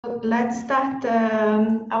So let's start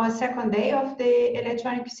our second day of the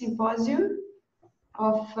electronic symposium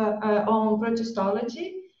on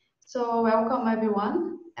protistology. So welcome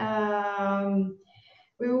everyone.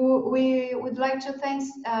 We would like to thank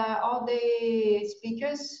all the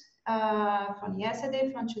speakers from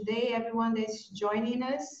yesterday, from today, everyone that's joining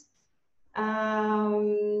us.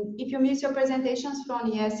 If you missed your presentations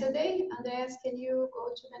from yesterday, Andreas, can you go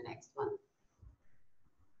to the next one?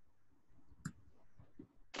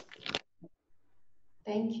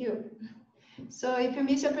 Thank you. So if you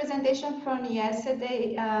missed your presentation from yesterday,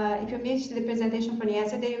 you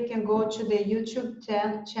can go to the YouTube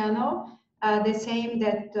channel, the same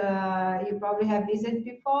that you probably have visited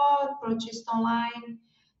before, Protist Online.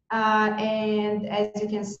 And as you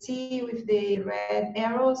can see with the red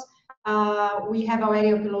arrows, we have already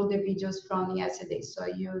uploaded the videos from yesterday, so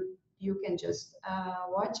you can just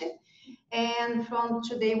watch it. And from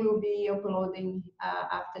today, we'll be uploading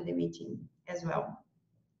after the meeting as well.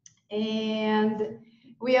 And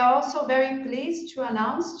we are also very pleased to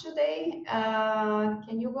announce today,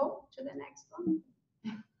 can you go to the next one?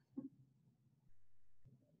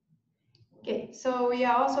 Okay, so we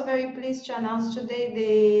are also very pleased to announce today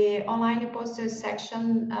the online poster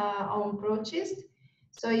section on Protist.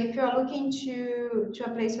 So if you are looking to a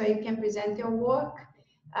place where you can present your work,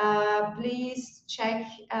 please check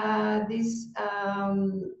this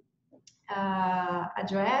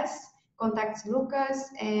address, contact Lucas,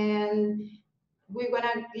 and we're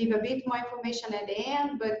gonna give a bit more information at the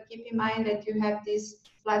end, but keep in mind that you have this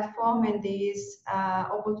platform and this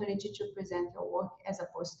opportunity to present your work as a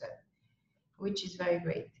poster, which is very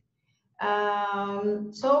great.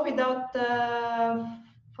 So without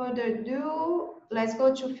further ado, let's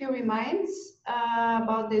go to a few reminds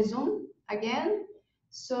about the Zoom again.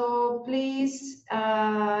 So please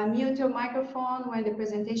mute your microphone when the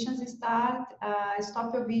presentations start,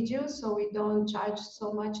 stop your video so we don't charge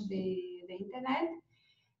so much the internet.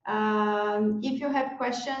 If you have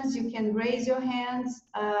questions, you can raise your hands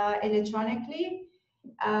electronically.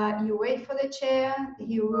 You wait for the chair,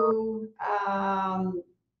 he will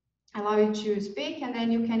allow you to speak, and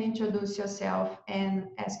then you can introduce yourself and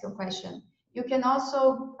ask your question. You can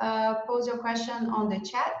also pose your question on the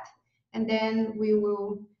chat, and then we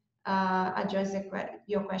will address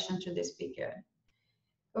your question to the speaker.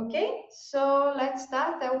 Okay, so let's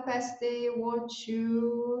start. I will pass the word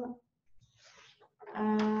to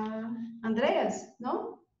Andreas,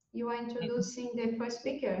 no? You are introducing the first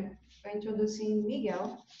speaker. You're introducing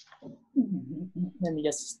Miguel. Let me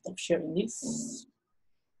just stop sharing this.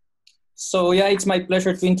 So yeah, it's my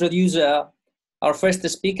pleasure to introduce our first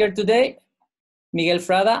speaker today, Miguel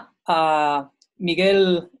Frada.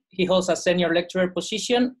 Miguel, he holds a senior lecturer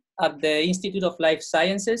position at the Institute of Life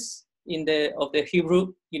Sciences of the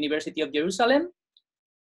Hebrew University of Jerusalem.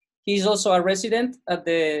 He's also a resident at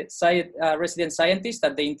the resident scientist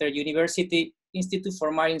at the Inter-University Institute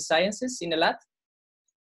for Marine Sciences in Eilat.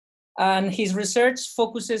 And his research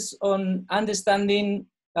focuses on understanding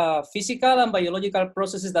physical and biological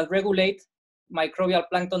processes that regulate microbial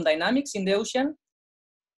plankton dynamics in the ocean,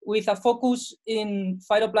 with a focus in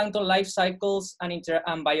phytoplankton life cycles and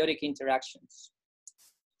biotic interactions.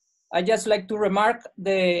 I just like to remark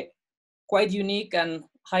the quite unique and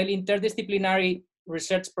highly interdisciplinary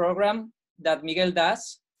research program that Miguel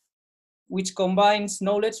does, which combines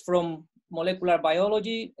knowledge from molecular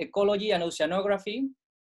biology, ecology, and oceanography,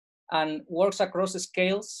 and works across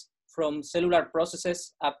scales from cellular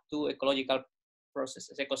processes up to ecological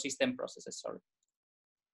processes, ecosystem processes, sorry.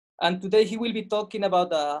 And today he will be talking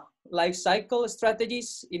about life cycle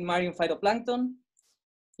strategies in marine phytoplankton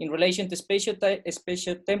in relation to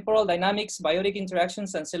spatio-temporal dynamics, biotic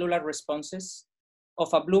interactions, and cellular responses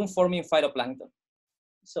of a bloom-forming phytoplankton.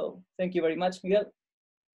 So thank you very much, Miguel.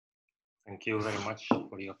 Thank you very much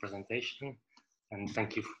for your presentation, and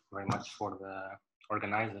thank you very much for the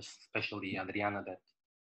organizers, especially Adriana, that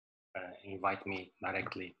invite me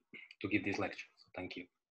directly to give this lecture. So thank you.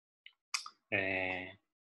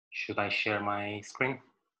 Should I share my screen,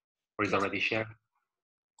 or is it already shared?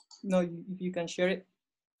 No, you can share it.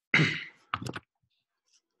 I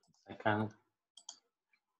can.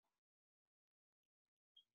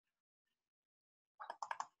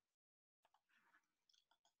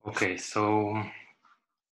 Okay, so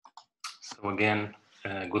again,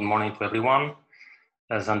 good morning to everyone.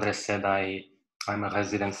 As Andres said, I'm a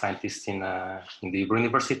resident scientist in the Hebrew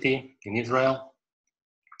University in Israel,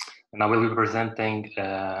 and I will be presenting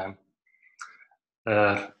a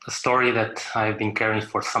story that I've been carrying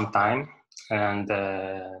for some time, and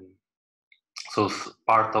so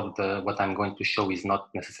part of what I'm going to show is not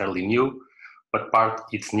necessarily new, but part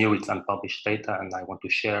it's new, it's unpublished data, and I want to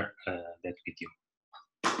share that with you.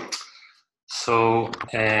 So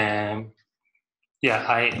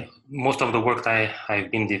yeah, most of the work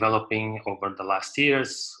I've been developing over the last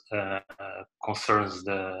years concerns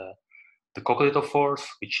the coccolithophores,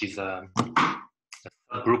 which is a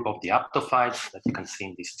group of the aptophytes that you can see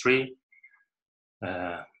in this tree,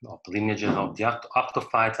 of the lineages of the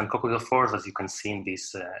aptophytes. And coccolithophores, as you can see in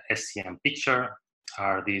this SCM picture,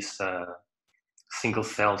 are these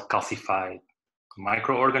single-celled calcified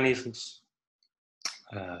microorganisms.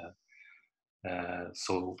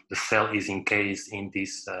 So the cell is encased in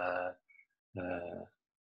this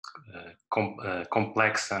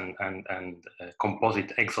complex and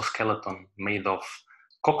composite exoskeleton made of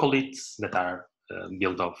coccoliths that are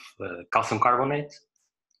built of calcium carbonate,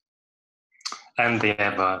 and they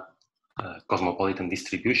have a cosmopolitan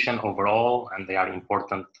distribution overall, and they are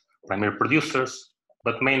important primary producers,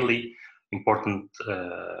 but mainly important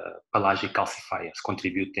pelagic calcifiers,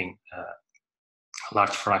 contributing a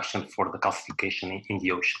large fraction for the calcification in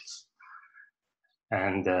the oceans.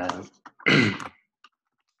 And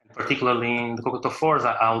particularly in the coccolithophores,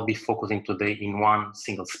 I'll be focusing today in one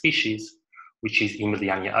single species, which is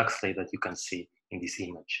Emiliania huxley, that you can see in this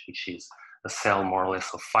image, which is a cell more or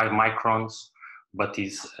less of 5 microns, but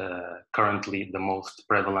is currently the most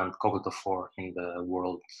prevalent coccolithophore in the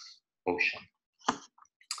world's ocean.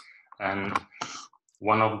 And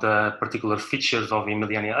one of the particular features of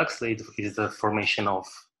Emiliania huxley is the formation of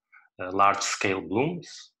large-scale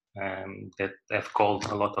blooms that have called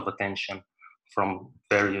a lot of attention from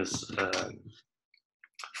various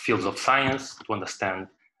fields of science to understand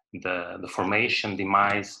the formation,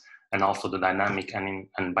 demise, and also the dynamic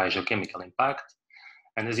and biogeochemical impact.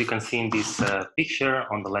 And as you can see in this picture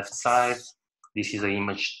on the left side, this is an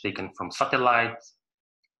image taken from satellite.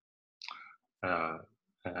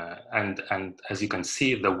 And as you can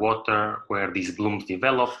see, the water where these blooms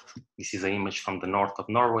develop, this is an image from the north of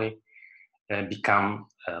Norway, become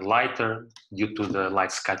lighter due to the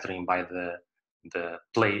light scattering by the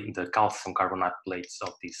calcium carbonate plates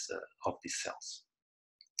of these cells.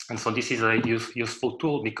 And so this is a useful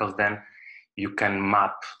tool, because then you can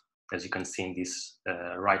map, as you can see in this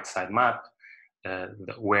right side map,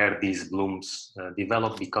 where these blooms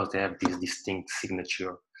develop, because they have this distinct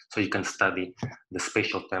signature. So you can study the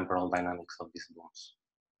spatial temporal dynamics of these blooms.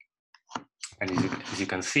 And as you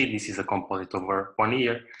can see, this is a composite over 1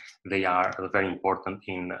 year. They are very important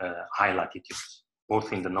in high latitudes,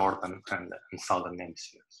 both in the northern and southern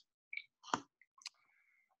hemispheres.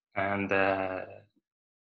 And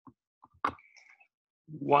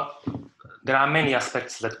there are many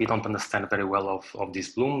aspects that we don't understand very well of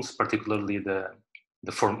these blooms, particularly the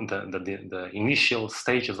initial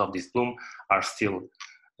stages of this bloom are still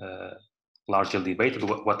largely debated.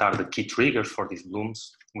 What are the key triggers for these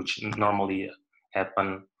blooms, which normally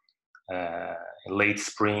happen late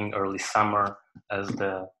spring, early summer, as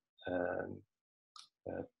the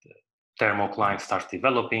thermocline starts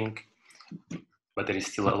developing. But there is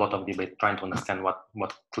still a lot of debate trying to understand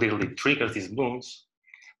what clearly triggers these blooms.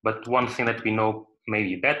 But one thing that we know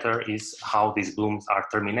maybe better is how these blooms are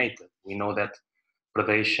terminated. We know that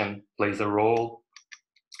predation plays a role,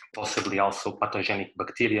 possibly also pathogenic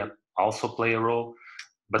bacteria also play a role,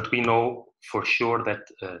 but we know for sure that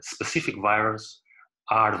specific viruses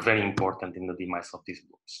are very important in the demise of these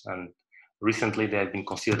blooms. And recently they have been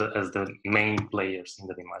considered as the main players in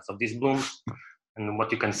the demise of these blooms. And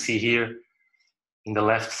what you can see here in the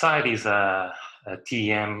left side is a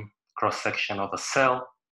TEM cross-section of a cell.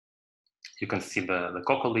 You can see the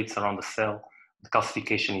coccoliths around the cell. The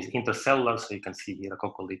calcification is intercellular, so you can see here a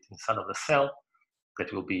coccolith inside of the cell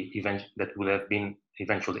that will have been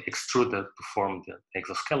eventually extruded to form the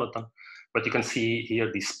exoskeleton. But you can see here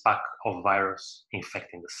this pack of virus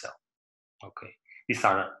infecting the cell. Okay, these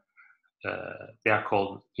are they are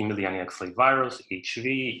called Emiliania huxley virus,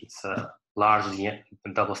 HV. It's a large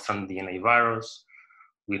double-stranded DNA virus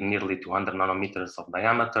with nearly 200 nanometers of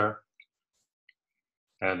diameter.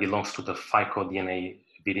 Belongs to the phycodNA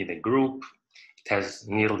viridae group. It has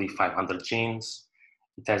nearly 500 genes.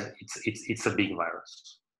 It's a big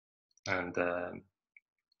virus, and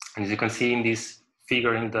as you can see in this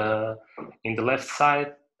figure in the left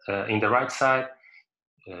side, in the right side,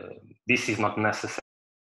 this is not necessary.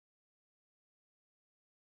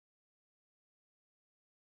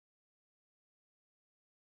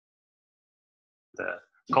 The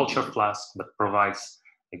culture flask, but provides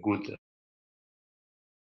a good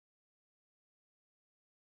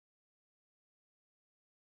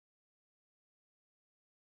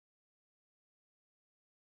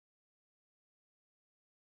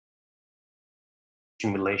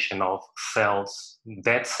accumulation of cells,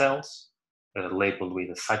 dead cells, labeled with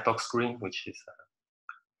a cytoxgreen, which is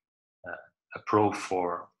a probe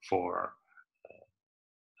for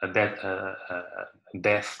a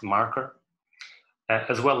death marker,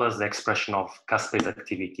 as well as the expression of caspase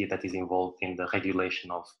activity that is involved in the regulation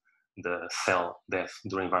of the cell death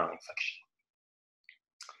during viral infection.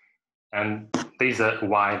 And there is a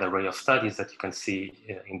wide array of studies that you can see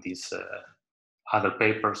in these other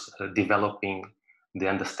papers developing the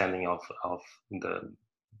understanding of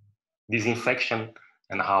this infection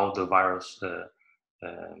and how the virus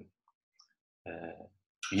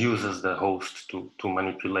uses the host to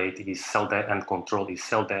manipulate his cell death and control his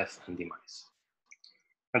cell death and demise.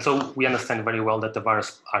 And so we understand very well that the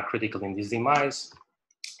viruses are critical in this demise.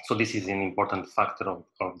 So this is an important factor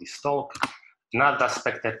of this talk. Another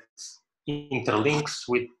aspect that interlinks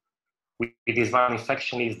with this viral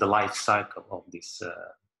infection is the life cycle of this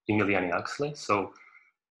Huxley. So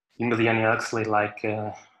Huxley, like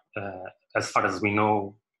as far as we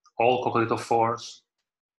know, all coccolithophores,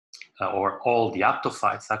 or all the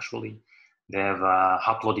aptophytes actually, they have a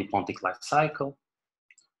haplodipontic life cycle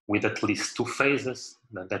with at least 2 phases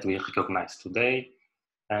that we recognize today,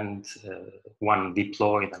 and one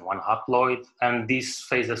diploid and one haploid, and these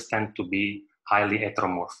phases tend to be highly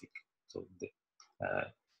heteromorphic. So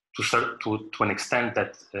to an extent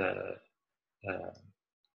that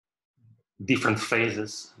different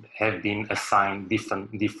phases have been assigned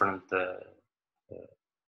different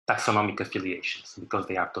taxonomic affiliations because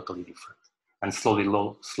they are totally different. And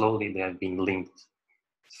slowly they have been linked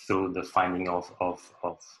through the finding of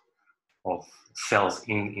cells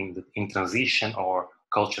in transition or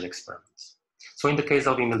culture experiments. So in the case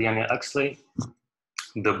of Huxley,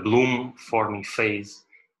 the bloom forming phase,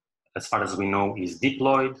 as far as we know, is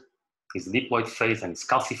diploid phase and it's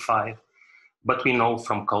calcified. But we know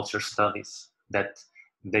from culture studies that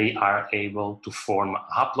they are able to form a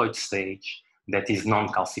haploid stage that is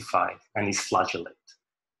non-calcified and is flagellate.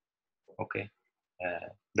 Okay,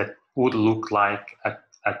 that would look like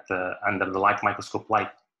under the light microscope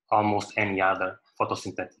like almost any other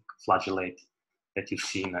photosynthetic flagellate that you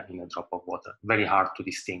see in a drop of water. Very hard to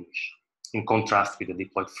distinguish, in contrast with the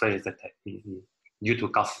diploid phase that, due to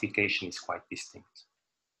calcification, is quite distinct.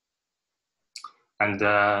 And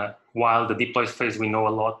while the diploid phase we know a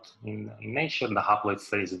lot in nature, the haploid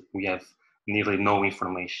phase we have nearly no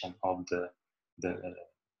information of the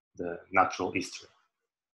natural history.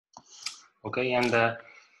 Okay, and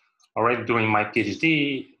already during my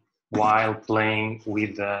PhD, while playing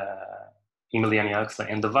with Huxley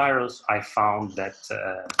and the virus, I found that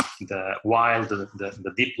while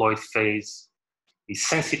the diploid phase is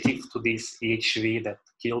sensitive to this EHV that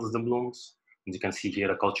kills the blooms, and you can see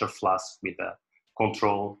here a culture flask with a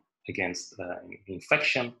control against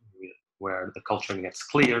infection, where the culture gets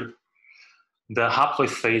cleared, the haploid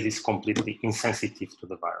phase is completely insensitive to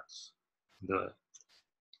the virus.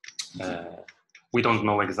 We don't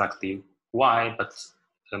know exactly why, but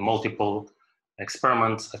multiple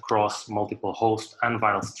experiments across multiple hosts and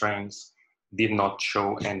viral strains did not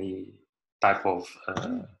show any type of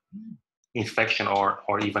infection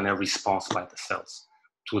or even a response by the cells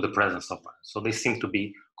to the presence of virus. So they seem to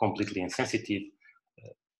be completely insensitive,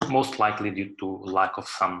 most likely due to lack of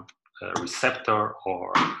some receptor,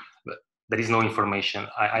 or there is no information.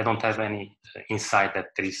 I don't have any insight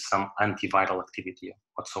that there is some antiviral activity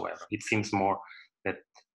whatsoever. It seems more that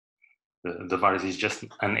the virus is just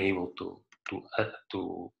unable to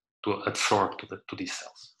adsorb to these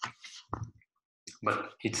cells.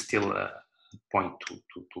 But it's still a point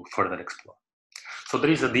to further explore. So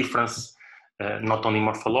there is a difference, not only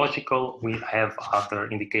morphological, we have other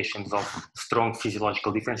indications of strong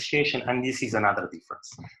physiological differentiation, and this is another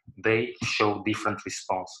difference. They show different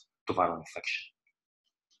response to viral infection.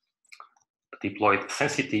 The diploid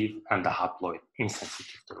sensitive and the haploid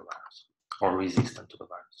insensitive to the virus, or resistant to the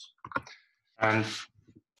virus. And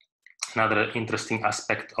another interesting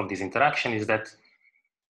aspect of this interaction is that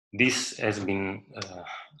this has been,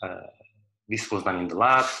 this was done in the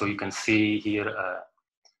lab. So you can see here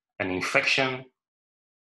an infection,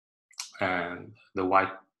 and the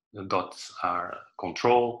white dots are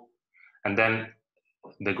control, and then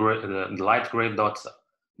the light gray dots,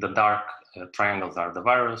 the dark triangles are the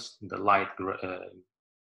virus, the light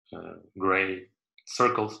gray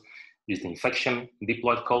circles is the infection.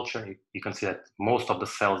 Diploid culture, you can see that most of the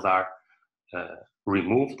cells are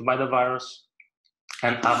removed by the virus,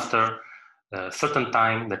 and after a certain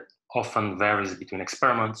time that often varies between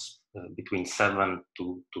experiments, between 7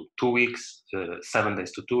 to 2 weeks, 7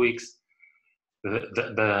 days to 2 weeks,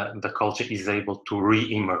 the culture is able to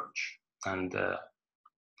re-emerge. And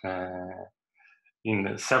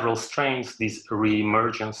in several strains, this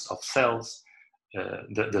reemergence of cells,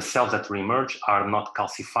 the cells that reemerge are not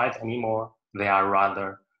calcified anymore. They are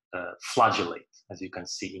rather flagellate, as you can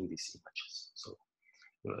see in these images. So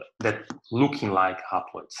that looking like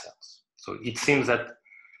haploid cells. So it seems that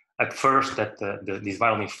at first that this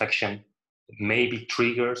viral infection maybe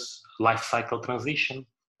triggers life cycle transition,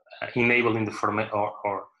 enabling the formation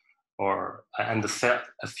and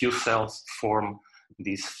a few cells form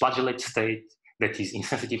this flagellate state that is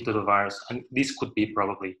insensitive to the virus, and this could be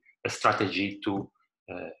probably a strategy to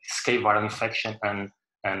escape viral infection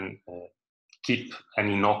and keep an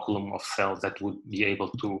inoculum of cells that would be able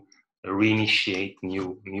to reinitiate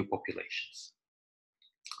new populations.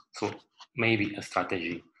 So maybe a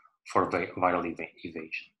strategy for viral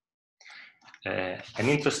evasion. An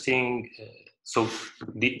interesting, so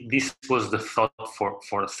this was the thought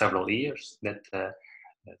for several years, that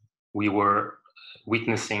we were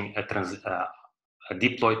witnessing a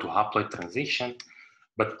diploid to haploid transition,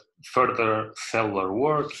 but further cellular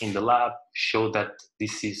work in the lab showed that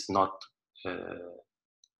this is not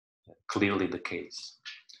clearly the case.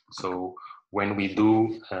 So when we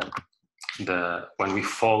do when we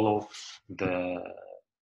follow the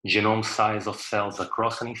genome size of cells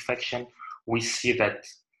across an infection, we see that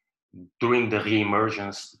during the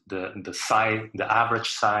reemergence, the average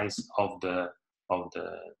size of the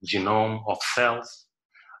genome of cells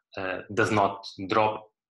does not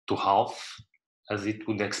drop to half, as it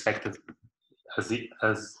would expected,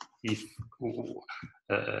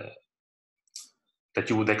 that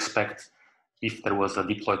you would expect if there was a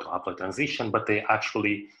diploid to haploid transition, but they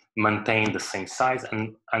actually maintain the same size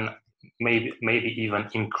and maybe even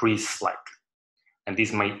increase slightly. And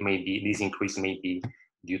this increase may be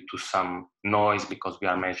due to some noise because we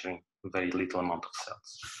are measuring a very little amount of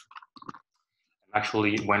cells.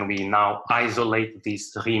 Actually, when we now isolate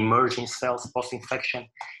these re-emerging cells post-infection,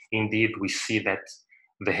 indeed we see that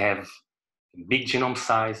they have big genome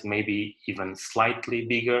size, maybe even slightly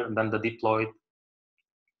bigger than the diploid.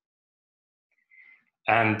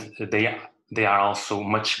 And they are also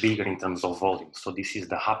much bigger in terms of volume. So this is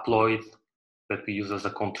the haploid that we use as a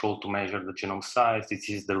control to measure the genome size. This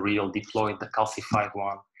is the real diploid, the calcified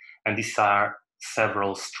one. And these are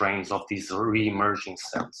several strains of these re-emerging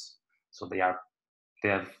cells. So they have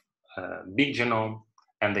a big genome,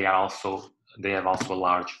 and they have also a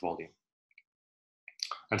large volume.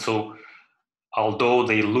 And so, although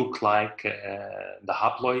they look like the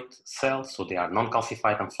haploid cells, so they are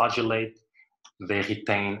non-calcified and flagellate, they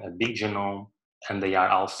retain a big genome, and they are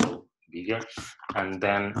also bigger. And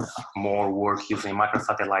then more work using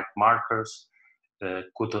microsatellite markers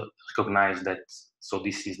could recognize that. So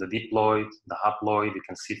this is the diploid, the haploid. You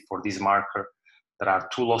can see for this marker, there are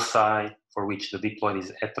two loci for which the diploid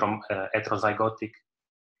is heterozygotic.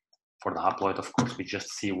 For the haploid, of course, we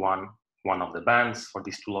just see one of the bands for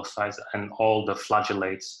these two loci, and all the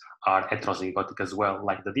flagellates are heterozygotic as well,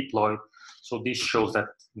 like the diploid. So this shows that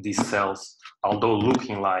these cells, although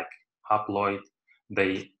looking like haploid,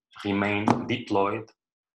 they remain diploid,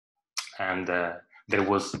 and there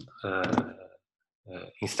was,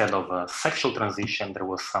 instead of a sexual transition, there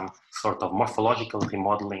was some sort of morphological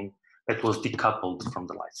remodeling that was decoupled from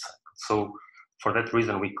the life cycle. So for that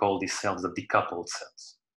reason, we call these cells the decoupled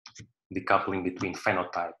cells, decoupling between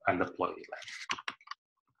phenotype and the ploidy length.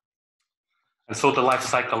 And so the life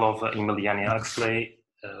cycle of Emiliani Huxley,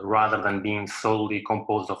 rather than being solely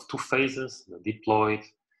composed of two phases, the diploid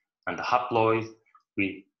and the haploid,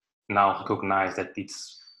 we now recognize that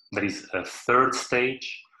there is a third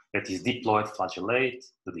stage that is diploid flagellate,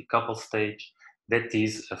 the decoupled stage, that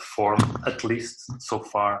is formed, at least so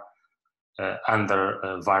far, under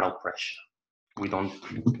viral pressure.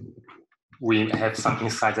 We have some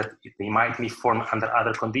insights that they might be formed under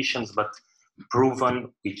other conditions, but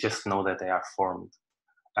proven, we just know that they are formed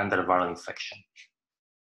under viral infection.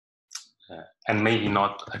 And maybe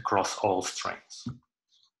not across all strains.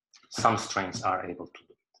 Some strains are able to do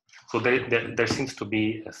it. So there seems to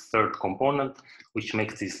be a third component which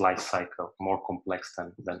makes this life cycle more complex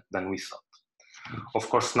than we thought. Of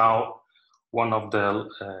course, now one of the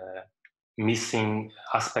missing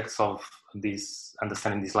aspects of this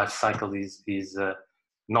understanding this life cycle is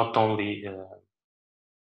not only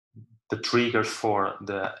the triggers for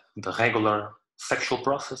the regular sexual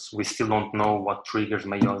process. We still don't know what triggers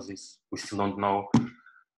meiosis. We still don't know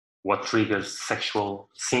what triggers sexual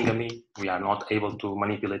syngamy. We are not able to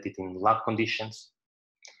manipulate it in lab conditions.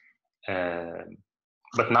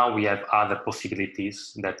 But now we have other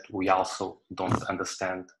possibilities that we also don't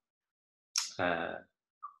understand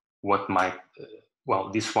what might,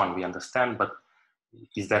 well, this one we understand, but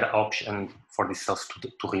is there an option for these cells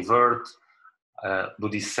to revert? do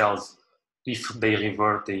these cells, if they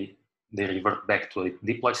revert, they revert back to a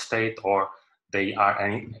diploid state, or they are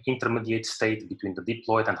an intermediate state between the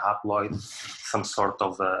diploid and haploid, some sort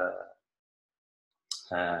of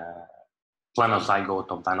planozygote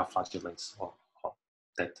of dinoflagellates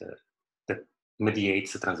that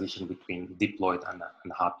mediates the transition between diploid and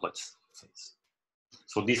haploid phase.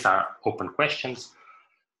 So these are open questions,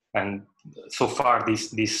 and so far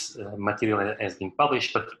this material has been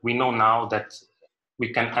published, but we know now that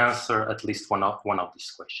we can answer at least one of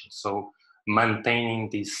these questions. So maintaining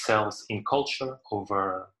these cells in culture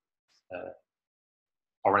over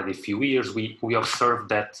already a few years, we observed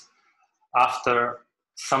that after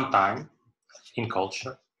some time in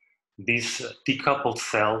culture, these decoupled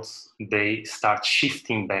cells, they start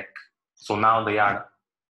shifting back. So now they are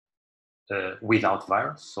without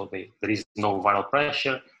virus, so there is no viral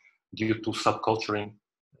pressure due to subculturing.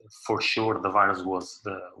 For sure, the virus was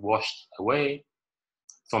washed away.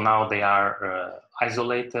 So now they are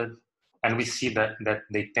isolated, and we see that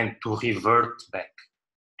they tend to revert back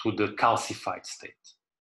to the calcified state.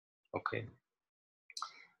 Okay,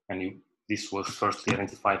 and this was firstly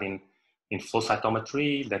identified in flow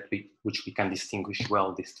cytometry, which we can distinguish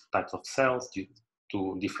well these two types of cells due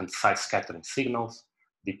to different side scattering signals,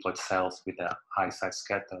 diploid cells with a high side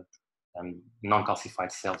scatter and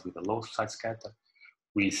non-calcified cells with a low side scatter.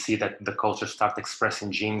 We see that the cultures start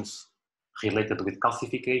expressing genes related with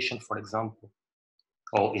calcification, for example,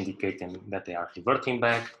 all indicating that they are reverting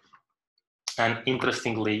back. And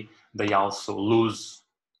interestingly, they also lose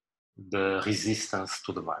the resistance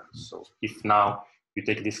to the virus. So if now you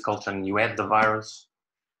take this culture and you add the virus,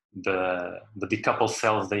 the decoupled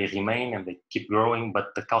cells, they remain and they keep growing,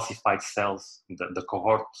 but the calcified cells, the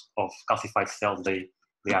cohort of calcified cells, they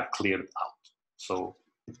are cleared out. So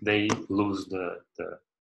they lose the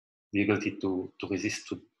ability to resist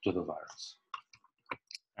to the virus.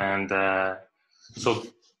 And so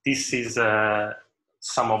this is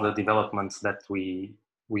some of the developments that we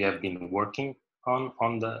have been working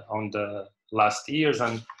on the last years,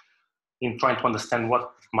 and in trying to understand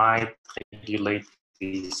what might regulate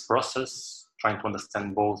this process, trying to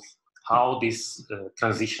understand both how this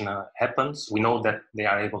transition happens. We know that they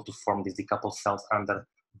are able to form these decoupled cells under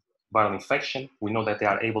viral infection. We know that they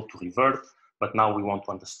are able to revert, but now we want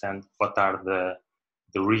to understand what are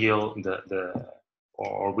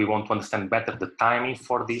or we want to understand better the timing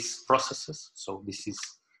for these processes. So this is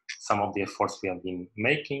some of the efforts we have been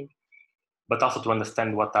making, but also to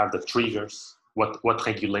understand what are the triggers, what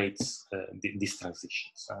regulates these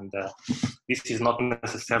transitions. And this is not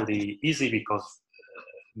necessarily easy because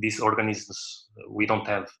these organisms, we don't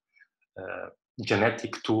have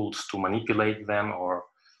genetic tools to manipulate them or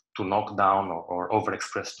to knock down or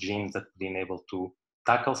overexpress genes that being able to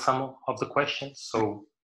tackle some of the questions. So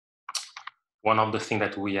one of the things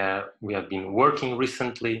that we have been working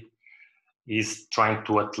recently is trying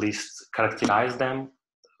to at least characterize them,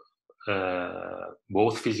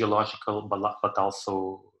 both physiological, but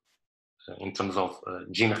also in terms of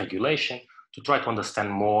gene regulation, to try to understand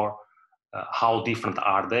more how different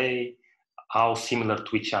are they, how similar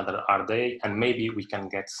to each other are they, and maybe we can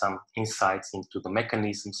get some insights into the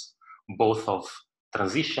mechanisms, both of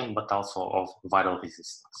transition, but also of viral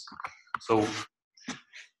resistance. So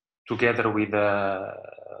together with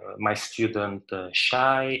my student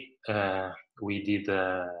Shai, we did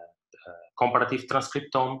a comparative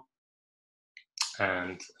transcriptome,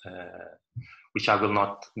 and which I will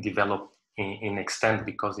not develop in extent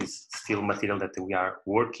because it's still material that we are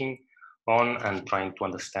working on and trying to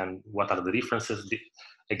understand what are the differences.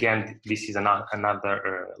 Again, this is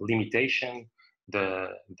another limitation.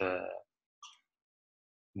 The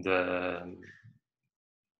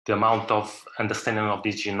amount of understanding of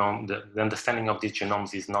this genome, the understanding of these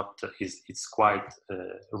genomes it's quite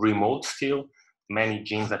remote still. Many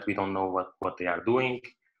genes that we don't know what they are doing,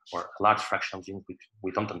 or a large fraction of genes which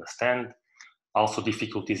we don't understand. Also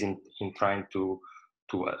difficulties in trying to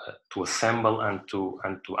assemble and to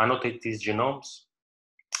annotate these genomes.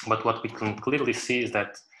 But what we can clearly see is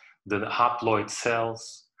that the haploid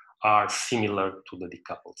cells are similar to the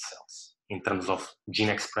decoupled cells in terms of gene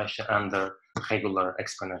expression under regular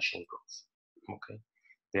exponential growth. Okay,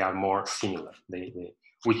 they are more similar.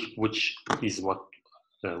 Which is what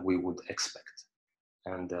we would expect,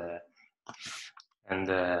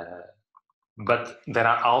 but there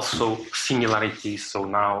are also similarities. So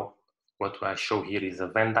now what I show here is a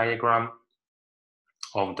Venn diagram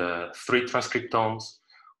of the 3 transcriptomes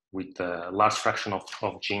with a large fraction of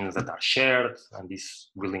genes that are shared, and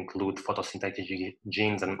this will include photosynthetic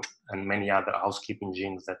genes and many other housekeeping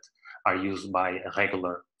genes that are used by a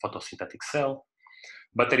regular photosynthetic cell.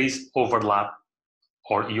 But there is overlap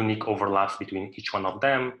or unique overlaps between each one of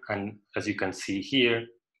them. And as you can see here,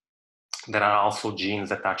 there are also genes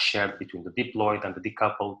that are shared between the diploid and the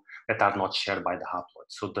decoupled that are not shared by the haploid.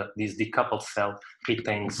 So this decoupled cell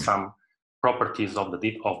retains some properties of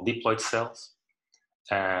diploid cells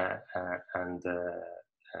that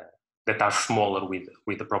are smaller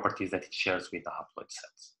with the properties that it shares with the haploid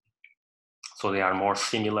cells. So they are more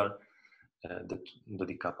similar, the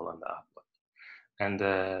decoupled and the haploid. And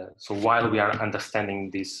so while we are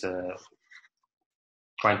understanding this,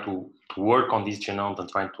 trying to work on these genomes and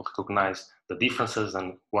trying to recognize the differences and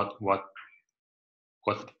what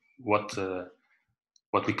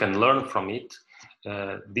we can learn from it,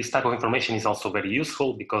 this type of information is also very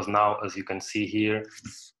useful, because now, as you can see here,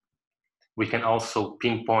 we can also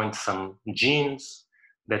pinpoint some genes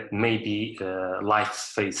that may be life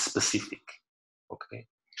phase specific, okay?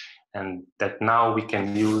 And that now we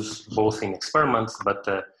can use both in experiments, but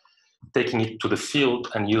taking it to the field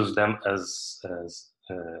and use them as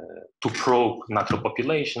to probe natural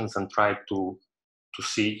populations and try to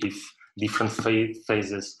see if different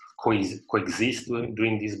phases coexist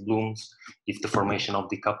during these blooms, if the formation of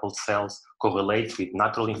decoupled cells correlates with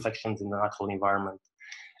natural infections in the natural environment,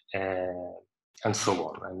 and so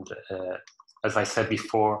on. And as I said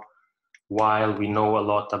before, while we know a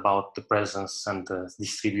lot about the presence and the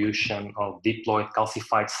distribution of diploid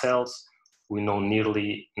calcified cells, we know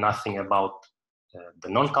nearly nothing about the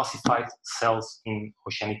non-calcified cells in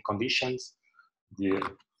oceanic conditions. The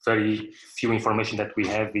very few information that we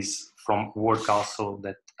have is from work also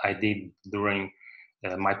that I did during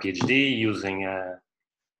my PhD using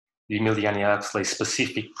Emiliani-Huxley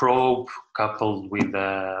specific probe coupled with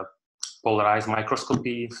polarized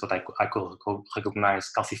microscopy, so that I could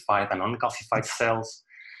recognize calcified and uncalcified cells.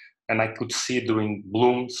 And I could see during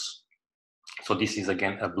blooms, so this is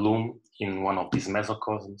again a bloom in one of these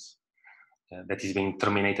mesocosms that is being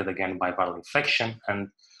terminated again by viral infection. And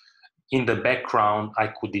in the background, I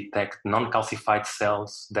could detect non-calcified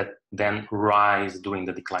cells that then rise during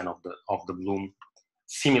the decline of the bloom,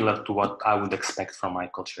 similar to what I would expect from my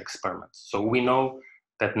culture experiments. So we know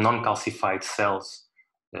that non-calcified cells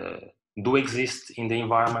do exist in the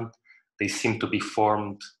environment. They seem to be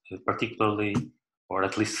formed particularly, or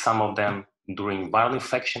at least some of them, during viral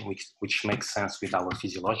infection, which makes sense with our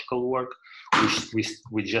physiological work.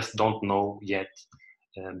 We just don't know yet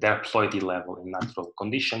their ploidy level in natural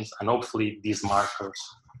conditions, and hopefully these markers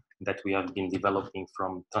that we have been developing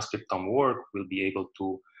from transcriptome work will be able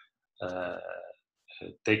to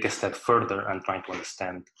take a step further and try to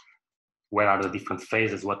understand where are the different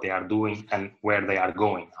phases, what they are doing, and where they are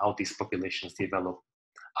going, how these populations develop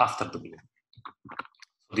after the bloom.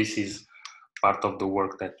 This is part of the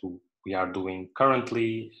work that we are doing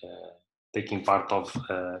currently, taking part of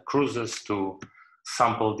cruises to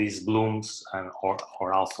sample these blooms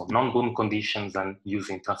or also non-bloom conditions, and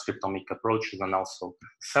using transcriptomic approaches and also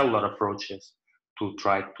cellular approaches to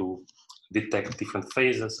try to detect different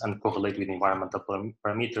phases and correlate with environmental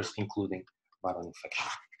parameters, including viral infection.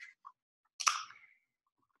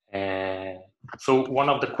 So one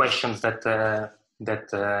of the questions that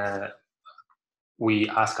we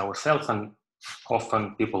ask ourselves, and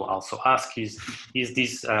often people also ask, is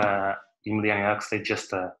this Emiliani-Huxley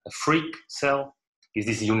just a freak cell? Is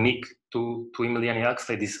this unique to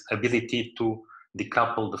Emiliani-Huxley, this ability to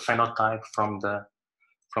decouple the phenotype from the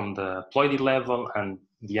ploidy level? And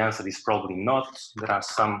the answer is probably not. There are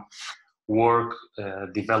some work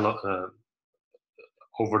developed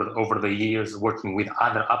over the years working with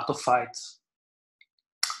other aptophytes,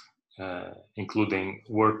 including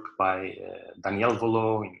work by Daniel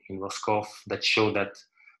Volo in Roscoff, that show that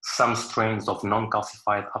some strains of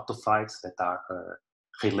non-calcified aptophytes that are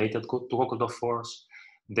related to ocodophores,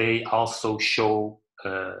 they also show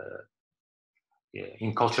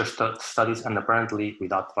in culture studies, and apparently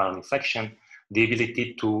without viral infection, the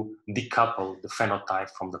ability to decouple the phenotype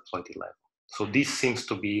from the ploidy level. So this seems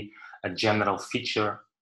to be a general feature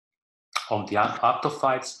of the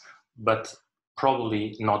aptophytes, but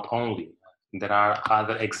probably not only. There are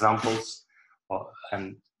other examples,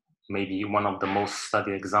 and maybe one of the most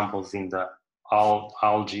studied examples in the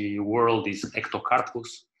algae world is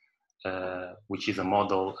Ectocarpus, which is a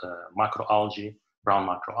model macroalgae, brown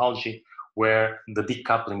macroalgae, where the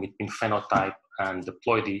decoupling between phenotype and the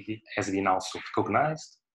ploidy has been also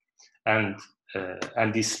recognized. And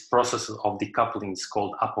this process of decoupling is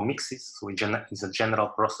called apomixis. So it's a general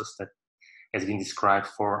process that has been described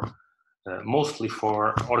for mostly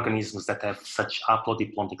for organisms that have such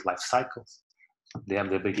aplodiplontic life cycles. They have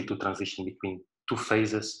the ability to transition between two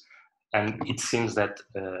phases, and it seems that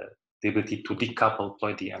the ability to decouple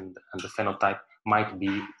ploidy and the phenotype might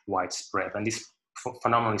be widespread. And this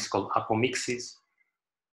phenomenon is called apomixis,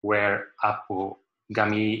 where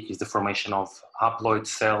apogamy is the formation of haploid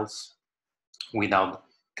cells without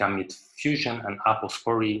gamete fusion, and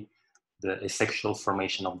apospory, the asexual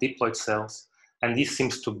formation of diploid cells. And this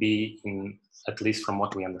seems to be, at least from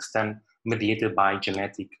what we understand, mediated by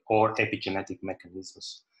genetic or epigenetic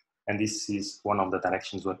mechanisms. And this is one of the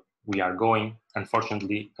directions where we are going.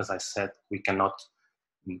 Unfortunately, as I said, we cannot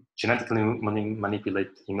genetically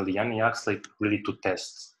manipulate Emiliani Huxley really to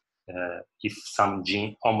test if some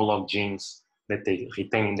homolog genes that they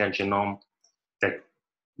retain in their genome that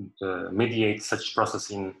mediate such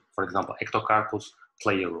process in, for example, ectocarpus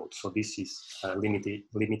play a role. So this is a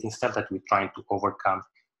limiting step that we're trying to overcome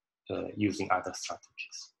using other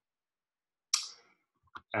strategies.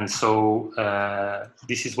 And so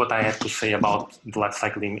this is what I have to say about the life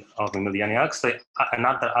cycling of Emiliani Huxley.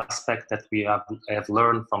 Another aspect that we have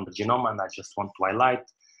learned from the genome, and I just want to highlight,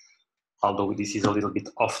 although this is a little bit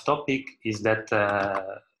off topic, is that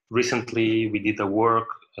recently we did a work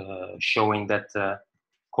showing that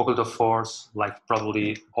cotylophores, like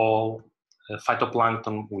probably all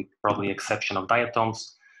phytoplankton, with probably exception of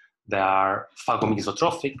diatoms, they are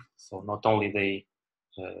phagomixotrophic. So not only they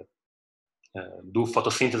do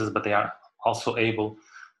photosynthesis, but they are also able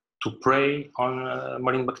to prey on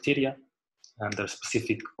marine bacteria under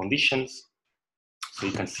specific conditions. So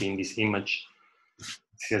you can see in this image,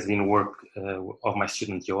 this has been work of my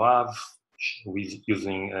student Yoav, with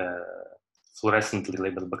using fluorescently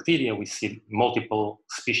labeled bacteria. We see multiple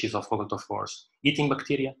species of cotylophores eating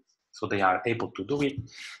bacteria, so they are able to do it.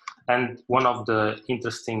 And one of the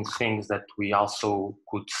interesting things that we also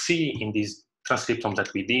could see in these transcriptomes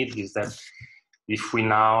that we did is that if we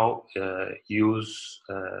now use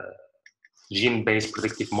gene-based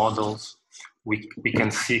predictive models, we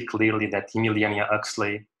can see clearly that Emiliani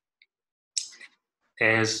Huxley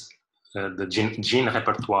has the gene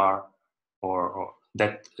repertoire or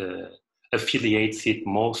that affiliates it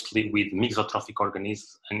mostly with mixotrophic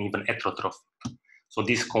organisms and even heterotrophic. So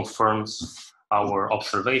this confirms our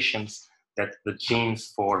observations that the genes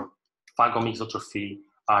for phagomixotrophy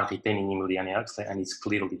are retained in Emiliani Huxley, and it's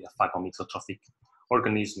clearly a phagomixotrophic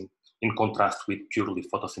organism in contrast with purely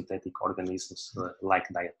photosynthetic organisms like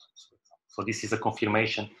diatoms. So this is a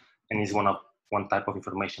confirmation, and is one type of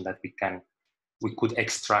information that we could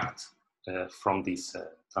extract from these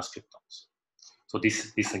transcriptomes. So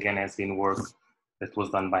this again has been work that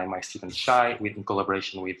was done by my student Shai in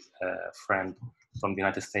collaboration with a friend from the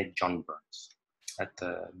United States, John Burns, at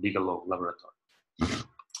the Bigelow Laboratory.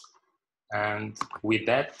 And with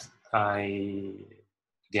that, I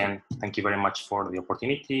again thank you very much for the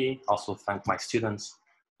opportunity. Also thank my students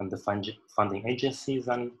and the funding agencies.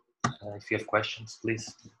 And if you have questions,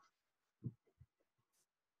 please.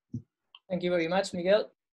 Thank you very much,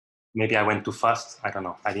 Miguel. Maybe I went too fast. I don't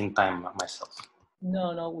know. I didn't time myself.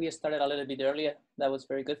 No, we started a little bit earlier. That was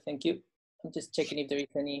very good. Thank you. I'm just checking if there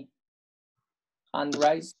is any hand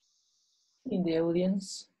raised in the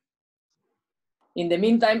audience. In the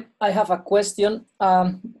meantime, I have a question.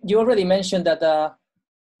 You already mentioned that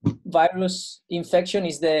virus infection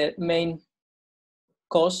is the main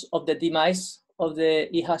cause of the demise of the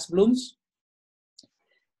EHAS blooms.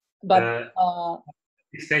 But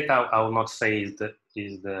this data I will not say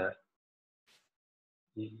is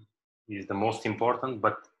the most important,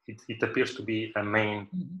 but it appears to be a main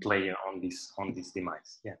player on this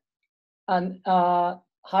demise. Yeah. And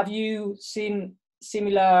have you seen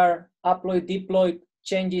similar haploid diploid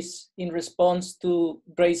changes in response to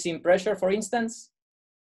grazing pressure, for instance?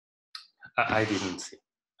 I didn't see.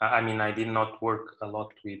 I mean, I did not work a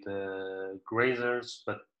lot with grazers,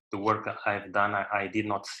 but the work that I've done, I did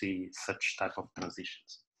not see such type of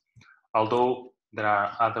transitions. Although there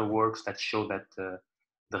are other works that show that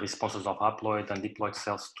the responses of haploid and diploid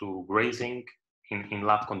cells to grazing in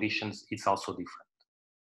lab conditions, it's also different.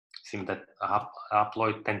 It seems that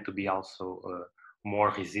haploid tend to be also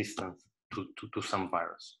more resistant to some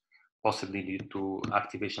virus, possibly due to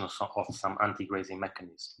activation of some anti-grazing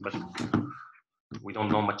mechanism. But we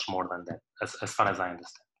don't know much more than that, as far as I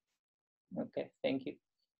understand. Okay, thank you.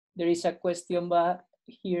 There is a question back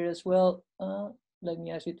here as well. Let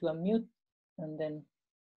me ask you to unmute, and then.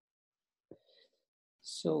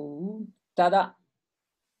 So, Tada,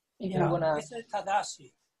 if you wanna. This is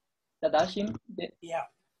Tadashi. Tadashi? Yeah.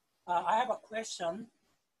 I have a question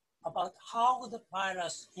about how the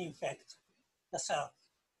virus infect the cell.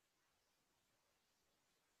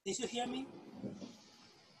 Did you hear me?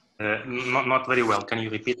 Not very well. Can you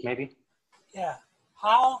repeat, maybe? Yeah.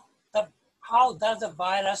 How does the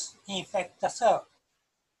virus infect the cell?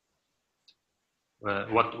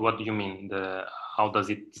 What do you mean? How does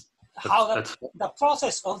it how the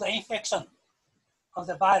process of the infection of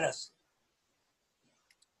the virus.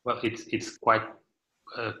 Well, it's quite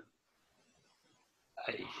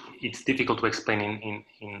it's difficult to explain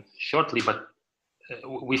in shortly, but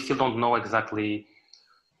we still don't know exactly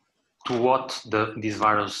to what this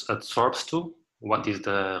virus absorbs to. What is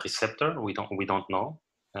the receptor? We don't know.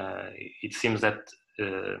 It seems that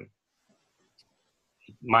it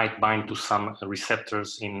might bind to some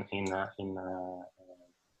receptors in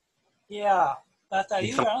yeah, but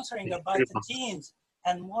you're answering about the genes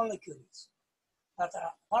and molecules. But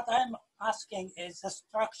what I'm asking is the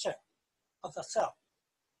structure of the cell.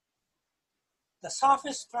 The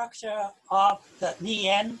surface structure of the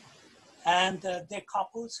N and the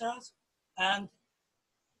decoupled cells and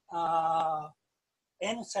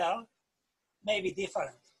N cell may be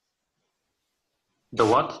different. The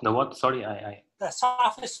what? The what? Sorry, The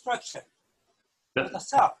surface structure of the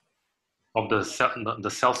cell. Of the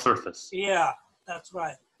cell surface. Yeah, that's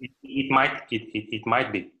right. It might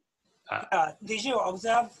be. Did you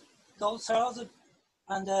observe those cells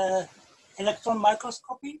under electron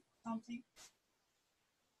microscopy? Something?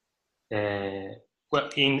 Well,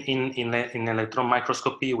 in electron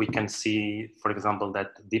microscopy, we can see, for example,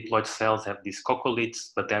 that diploid cells have these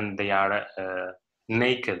coccoliths, but then they are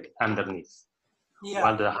naked underneath. Yeah.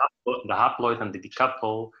 While the haploid and the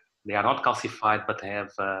decouple, they are not calcified, but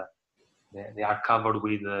they are covered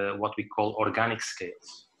with what we call organic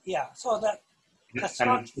scales. Yeah. So the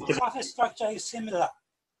surface structure is similar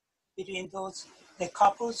between those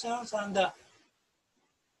decoupled cells and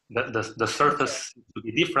the surface to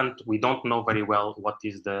be different. We don't know very well what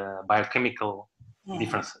is the biochemical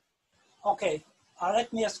difference. Okay,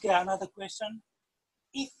 let me ask you another question.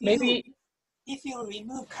 If you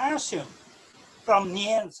remove calcium from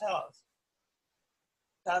Nean cells,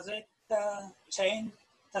 does it change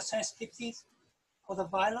the sensitivity for the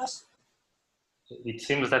virus? It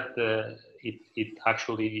seems that it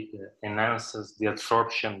actually enhances the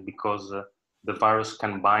absorption because the virus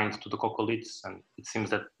can bind to the coccoliths, and it seems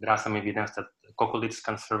that there are some evidence that coccoliths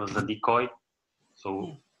can serve as a decoy.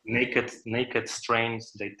 So naked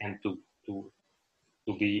strains, they tend to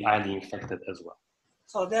be highly infected as well.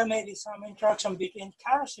 So there may be some interaction between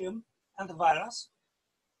calcium and the virus.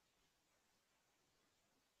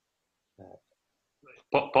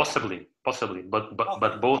 Possibly,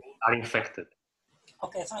 but both are infected.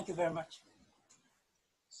 Okay, thank you very much.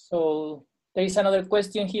 So there is another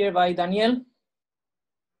question here by Daniel.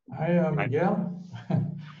 Hi, Miguel.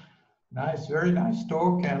 Nice, very nice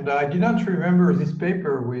talk. And I did not remember this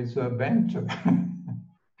paper with Bent.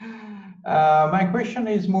 My question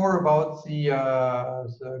is more about the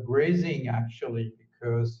grazing, actually,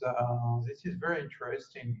 because this is very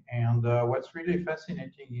interesting. And what's really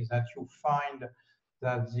fascinating is that you find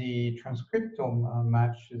that the transcriptome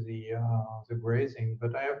match the grazing.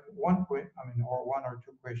 But I have one or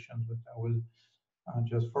two questions, but I will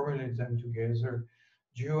just formulate them together.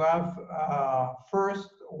 Do you have, first,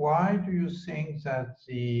 why do you think that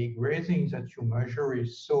the grazing that you measure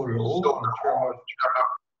is so low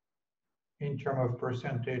in terms of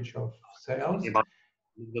percentage of cells? About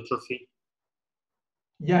mixotrophy?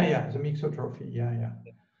 Yeah, the mixotrophy, yeah.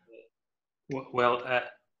 Well,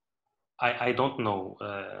 I don't know.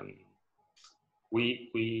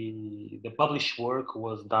 The published work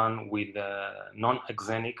was done with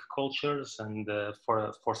non-axenic cultures, and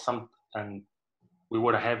we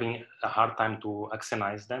were having a hard time to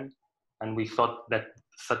axenize them, and we thought that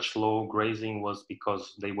such low grazing was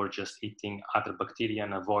because they were just eating other bacteria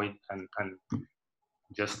and avoid and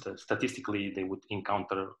just statistically they would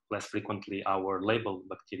encounter less frequently our labeled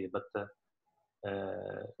bacteria. But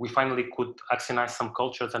we finally could axenize some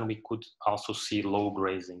cultures, and we could also see low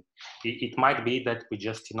grazing. It might be that we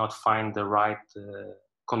just did not find the right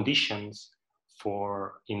conditions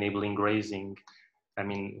for enabling grazing. I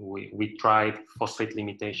mean, we tried phosphate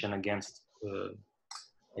limitation against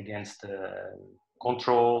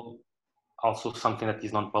control, also something that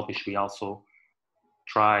is not published. We also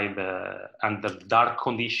tried under dark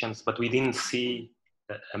conditions, but we didn't see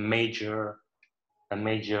a major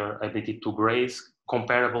ability to graze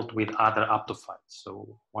comparable with other aptophytes.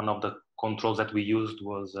 So one of the controls that we used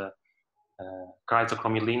was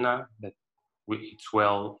chrysochromylina, that it's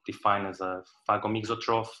well defined as a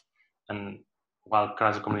phagomixotroph, and while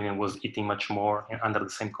chrysochromylina was eating much more and under the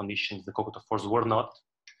same conditions the cocotophores were not,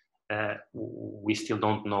 we still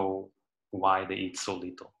don't know why they eat so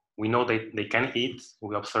little. We know they can eat,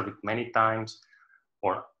 we observe it many times,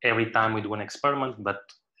 or every time we do an experiment, but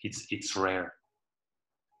it's rare.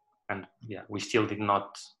 And yeah, we still did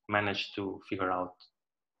not manage to figure out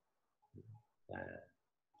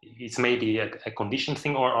it's maybe a condition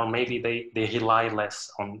thing, or maybe they rely less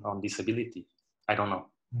on disability. I don't know.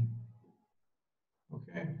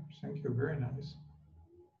 Okay, thank you, very nice.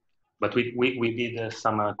 But we did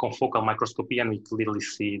some confocal microscopy, and we clearly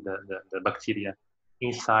see the bacteria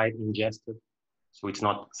inside, ingested. So it's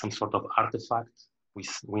not some sort of artifact.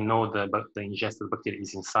 We know the ingested bacteria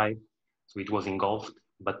is inside, so it was engulfed,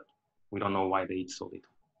 but we don't know why they eat so little.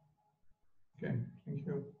 Okay, thank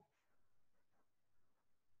you.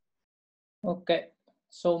 Okay,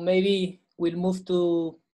 so maybe we'll move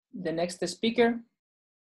to the next speaker.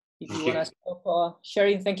 If you want to stop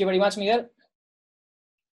sharing, thank you very much, Miguel.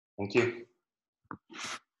 Thank you.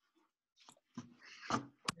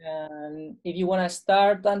 And if you want to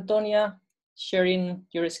start, Antonia, sharing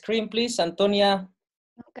your screen, please. Antonia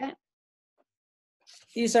Okay.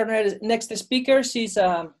 is our next speaker. She's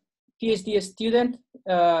a PhD student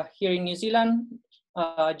here in New Zealand,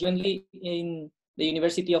 jointly in the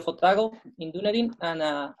University of Otago in Dunedin and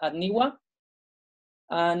at NIWA.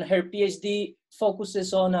 And her PhD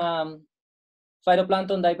focuses on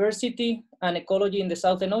phytoplankton diversity and ecology in the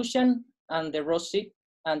Southern Ocean and the Ross Sea.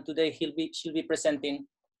 And today she'll be presenting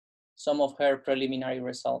some of her preliminary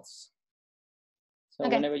results. So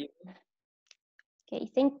okay. Whenever you. Okay,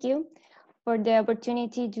 thank you for the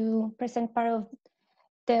opportunity to present part of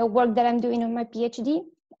the work that I'm doing on my PhD.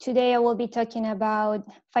 Today I will be talking about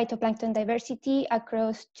phytoplankton diversity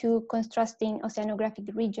across two contrasting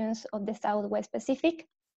oceanographic regions of the Southwest Pacific.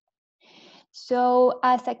 So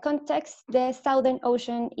as a context, the Southern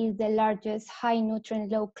Ocean is the largest high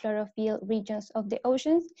nutrient, low chlorophyll regions of the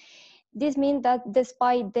oceans. This means that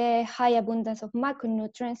despite the high abundance of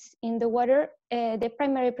macronutrients in the water, the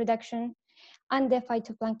primary production and the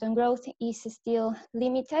phytoplankton growth is still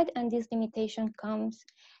limited, and this limitation comes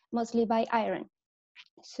mostly by iron.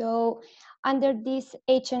 So under these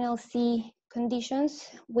HNLC conditions,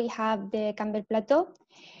 we have the Campbell Plateau.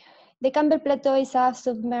 The Campbell Plateau is a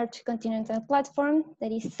submerged continental platform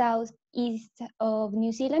that is southeast of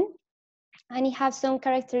New Zealand, and it has some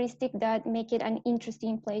characteristics that make it an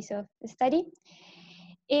interesting place of study.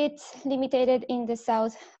 It's limited in the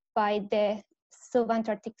south by the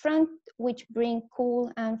subantarctic front, which bring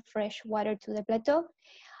cool and fresh water to the plateau,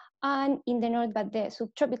 and in the north by the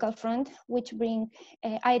subtropical front, which bring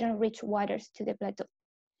iron-rich waters to the plateau.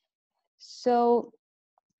 So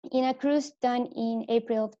in a cruise done in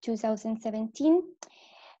April of 2017,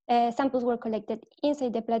 samples were collected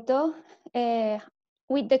inside the plateau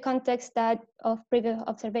with the context that of previous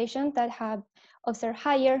observations that have observed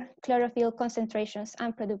higher chlorophyll concentrations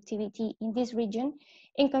and productivity in this region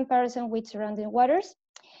in comparison with surrounding waters.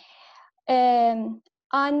 And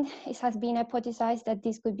it has been hypothesized that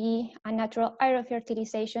this could be a natural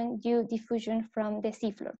aerofertilization due diffusion from the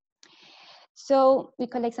seafloor. So we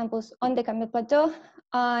collect samples on the Campbell Plateau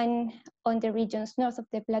and on the regions north of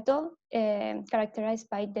the plateau, characterized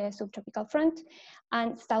by the subtropical front,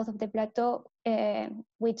 and south of the plateau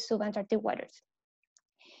with subantarctic waters.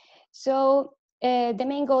 So the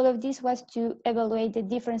main goal of this was to evaluate the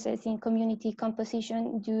differences in community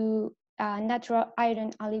composition due natural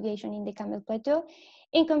iron alleviation in the Campbell Plateau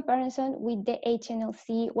in comparison with the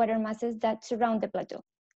HNLC water masses that surround the plateau.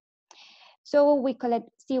 So we collect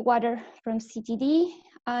seawater from CTD,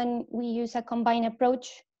 and we use a combined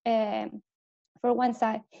approach. For one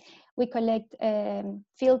side, we collect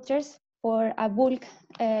filters for a bulk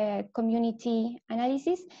community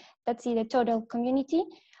analysis, that's the total community.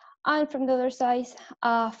 And from the other side,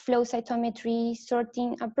 a flow cytometry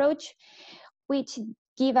sorting approach, which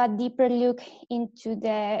give a deeper look into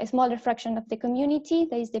the smaller fraction of the community,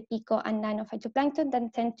 that is the pico and nano phytoplankton,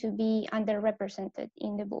 that tend to be underrepresented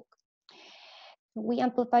in the book. We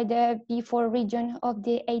amplify the B4 region of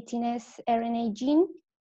the 18S RNA gene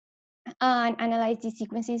and analyze the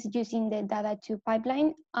sequences using the Data2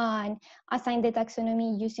 pipeline and assign the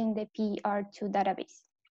taxonomy using the PR2 database.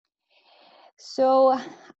 So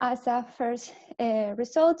as a first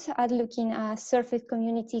result at looking at surface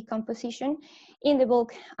community composition in the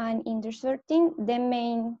bulk and in the sorting, the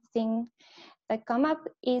main thing that come up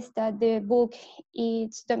is that the bulk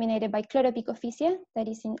is dominated by Chloropicophysia, that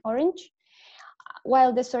is in orange,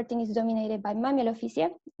 while the sorting is dominated by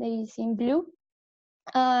Mammillophysia, that is in blue.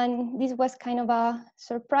 And this was kind of a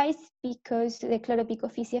surprise because the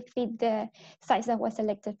Chloropicophysia fit the size that was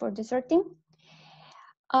selected for the sorting.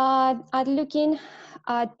 At looking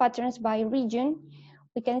at patterns by region,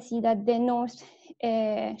 we can see that the north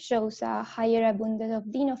shows a higher abundance of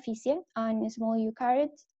Dinophysia and small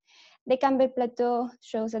eukaryotes. The Campbell Plateau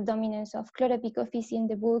shows a dominance of Chloropicophysia in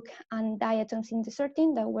the bulk and diatoms in the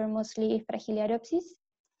sorting that were mostly Fragiliaropsis.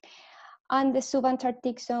 and the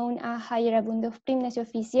subantarctic zone a higher abundance of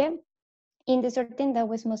Primnesiophyceae. In the certain that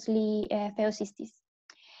was mostly Phaeocystis.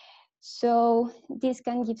 So this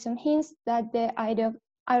can give some hints that the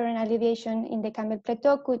iron elevation in the Campbell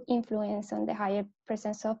Plateau could influence on the higher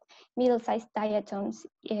presence of middle-sized diatoms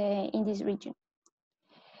in this region.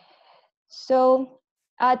 So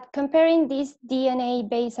comparing this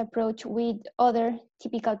DNA-based approach with other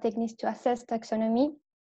typical techniques to assess taxonomy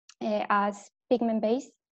as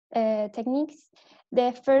pigment-based techniques,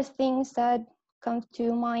 the first things that come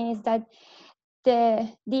to mind is that the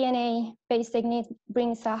DNA-based technique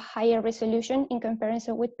brings a higher resolution in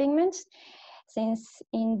comparison with pigments, since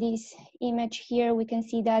in this image here we can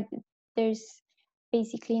see that there's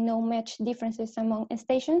basically no much differences among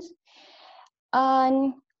stations.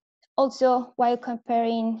 And also, while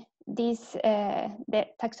comparing this, the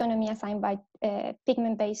taxonomy assigned by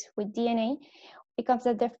pigment-based with DNA, it comes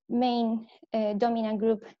that the main dominant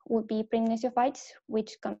group would be Primnesiophytes,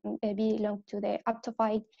 which belong to the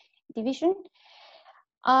aptophyte division.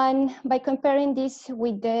 And by comparing this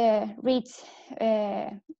with the reads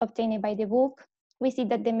obtained by the book, we see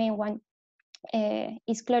that the main one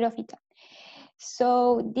is Chlorophyta.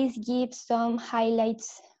 So this gives some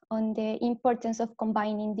highlights on the importance of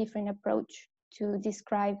combining different approaches to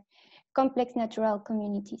describe complex natural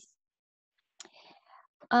communities.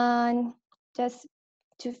 And just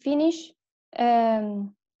to finish,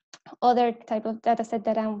 other type of data set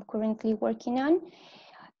that I'm currently working on,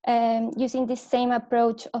 using the same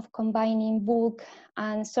approach of combining bulk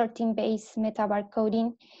and sorting-based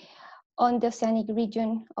metabarcoding on the oceanic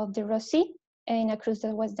region of the Ross Sea in a cruise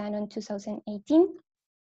that was done in 2018.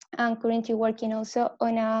 I'm currently working also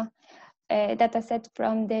on a data set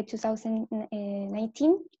from the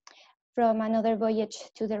 2019 from another voyage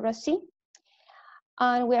to the Ross Sea.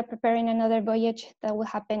 And we are preparing another voyage that will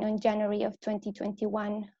happen in January of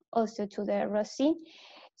 2021, also to the Ross Sea.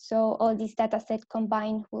 So all these data sets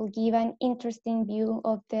combined will give an interesting view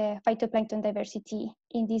of the phytoplankton diversity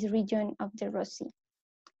in this region of the Ross Sea.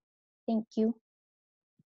 Thank you.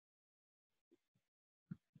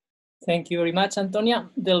 Thank you very much, Antonia.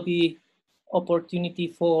 There'll be opportunity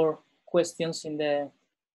for questions in the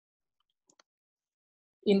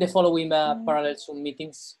following parallel Zoom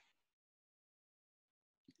meetings.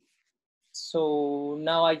 So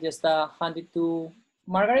now I just hand it to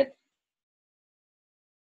Margaret.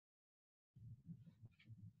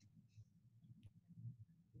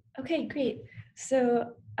 Okay, great.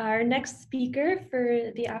 So our next speaker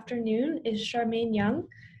for the afternoon is Charmaine C.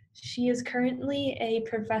 She is currently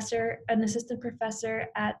an assistant professor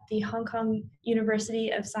at the Hong Kong University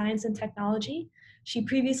of Science and Technology. She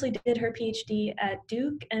previously did her PhD at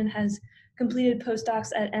Duke and has completed postdocs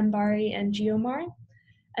at MBARI and GeoMar.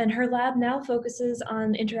 And her lab now focuses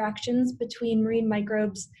on interactions between marine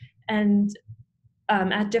microbes and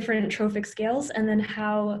at different trophic scales, and then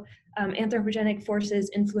how anthropogenic forces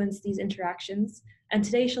influence these interactions. And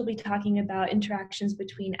today she'll be talking about interactions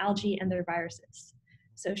between algae and their viruses.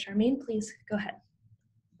 So Charmaine, please go ahead.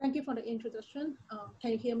 Thank you for the introduction.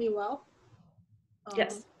 Can you hear me well?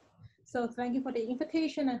 Yes. So thank you for the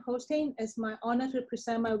invitation and hosting. It's my honor to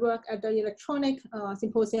present my work at the electronic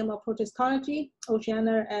Symposium of Protistology,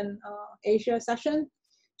 Oceania and Asia session.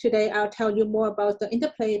 Today, I'll tell you more about the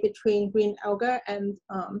interplay between green algae and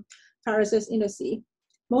viruses in the sea.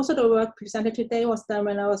 Most of the work presented today was done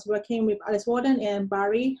when I was working with Alice Warden and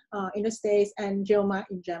Barry in the States and GeoMar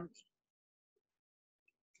in Germany.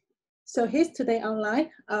 So here's today online.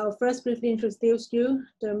 I'll first briefly introduce you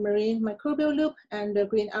the marine microbial loop and the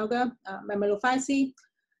green algae Mammalophysce,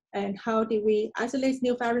 and how did we isolate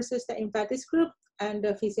new viruses that infect this group, and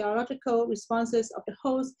the physiological responses of the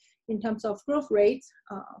host in terms of growth rates.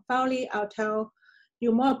 Finally, I'll tell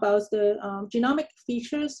you more about the genomic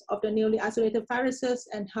features of the newly isolated viruses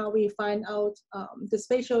and how we find out the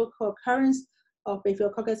spatial co-occurrence of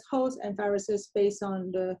Staphylococcus hosts and viruses based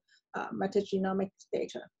on the metagenomic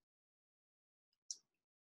data.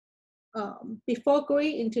 Before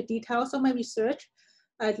going into details of my research,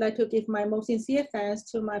 I'd like to give my most sincere thanks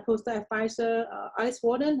to my postdoc advisor, Alice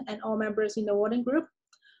Warden, and all members in the Warden group,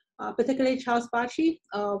 particularly Charles Bachi.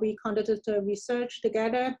 We conducted the research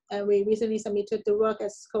together, and we recently submitted the work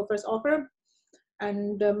as co-first author,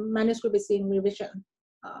 and the manuscript is in revision.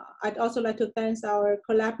 I'd also like to thank our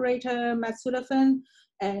collaborator, Matt Sullivan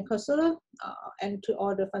and Kosula, and to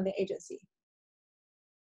all the funding agency.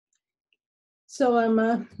 So I'm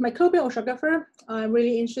a microbial oceanographer. I'm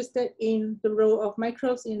really interested in the role of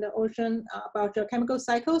microbes in the ocean biochemical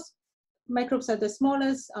cycles. Microbes are the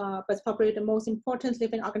smallest, but probably the most important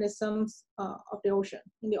living organisms of the ocean,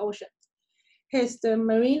 in the ocean. Here's the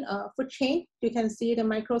marine food chain. You can see the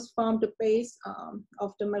microbes form the base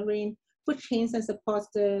of the marine food chains and supports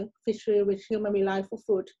the fishery which humans rely for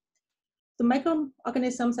food. The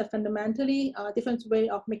microorganisms have fundamentally different way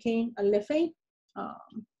of making a living.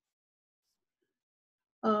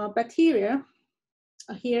 Bacteria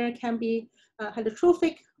here can be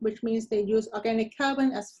heterotrophic, which means they use organic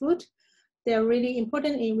carbon as food. They're really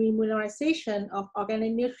important in remineralization of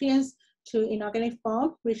organic nutrients to inorganic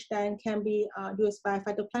form, which then can be used by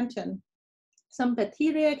phytoplankton. Some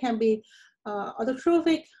bacteria can be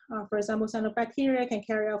autotrophic. For example, cyanobacteria can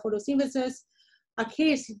carry out photosynthesis.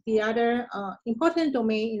 Archaea is the other important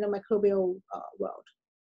domain in the microbial world.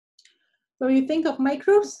 When we think of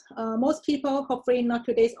microbes, most people, hopefully not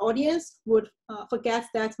today's audience, would forget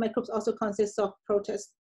that microbes also consist of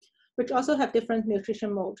protists, which also have different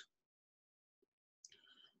nutrition mode.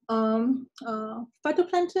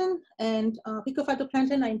 Phytoplankton and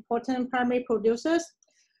phytoplankton are important primary producers.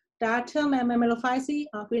 Diatom and Mammalophysci,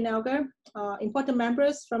 green algae, important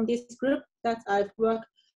members from this group that I've worked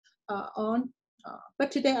on,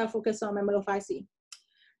 but today I focus on Mammalophysci.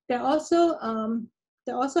 They're also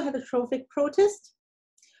heterotrophic protists,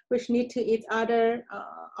 which need to eat other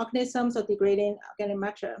organisms or degrading organic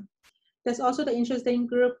matter. There's also the interesting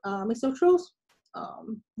group mesotrophs,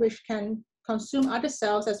 which can consume other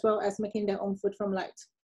cells as well as making their own food from light.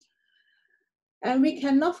 And we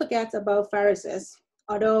cannot forget about viruses.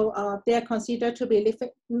 Although they are considered to be living,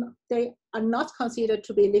 they are not considered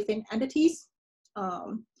to be living entities.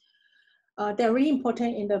 They're really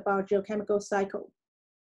important in the biogeochemical cycle.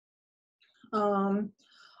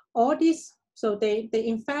 All these, so they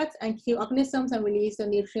infect and kill organisms and release the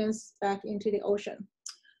nutrients back into the ocean.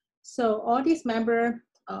 So all these members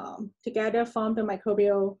together form the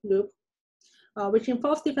microbial loop, which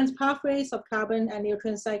involves different pathways of carbon and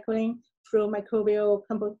nutrient cycling through microbial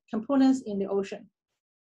components in the ocean.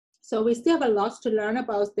 So we still have a lot to learn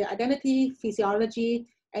about the identity, physiology,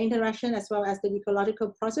 and interaction, as well as the ecological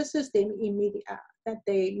processes that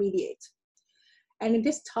they mediate. And in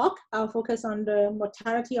this talk, I'll focus on the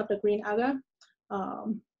mortality of the green algae,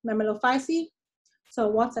 Mammalophysci. So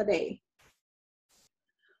what are they?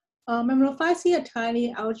 Mammalophysci are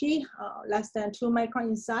tiny algae, less than 2 micron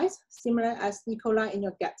in size, similar as E. coli in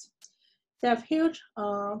your gut. They have huge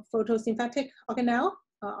photosynthetic organelle.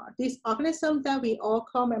 These organisms that we all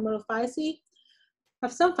call Mammalophysci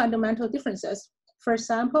have some fundamental differences. For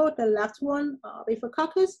example, the left one,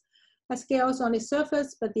 Bifurcoccus, has scales on its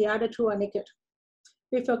surface, but the other two are naked.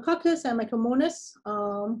 Bifurcoccus and Micromonas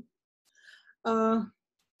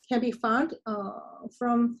can be found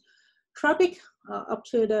from tropic up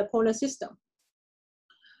to the polar system.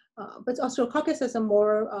 But Ostracoccus has a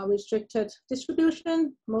more restricted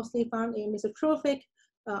distribution, mostly found in mesotrophic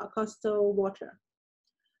coastal water.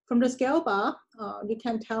 From the scale bar, you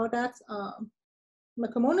can tell that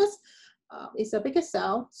Micromonas is a bigger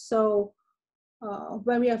cell. So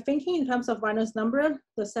when we are thinking in terms of Reynolds number,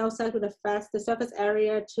 the cell size would affect the surface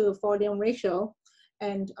area to volume ratio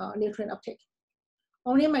and nutrient uptake.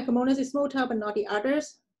 Only Micromonas is motile, but not the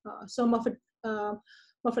others. So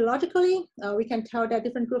morphologically, we can tell that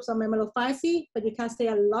different groups of Mammalophysci, but you can't say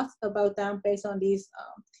a lot about them based on these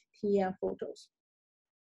TEM photos.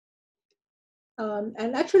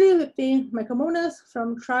 And actually within Micromonas,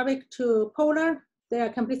 from tropic to polar, there are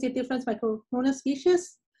completely different Micromonas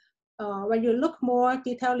species. When you look more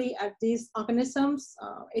detailedly at these organisms,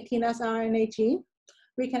 18S RNA gene,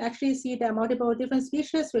 we can actually see there are multiple different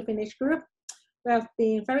species within each group. We have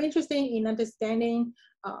been very interested in understanding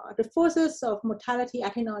the forces of mortality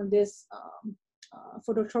acting on this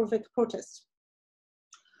phototrophic protist.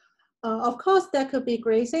 Of course, there could be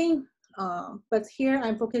grazing, but here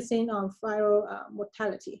I'm focusing on viral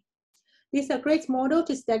mortality. These are great models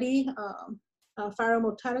to study viral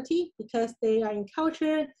mortality because they are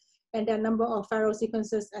uncultured and there are a number of viral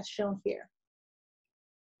sequences as shown here.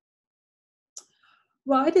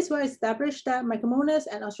 Well, it is well established that Micromonas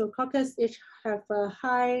and Ostracoccus each have a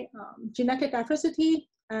high genetic diversity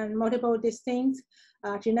and multiple distinct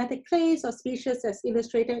genetic clades or species as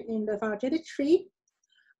illustrated in the phylogenetic tree.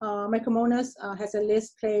 Micromonas has a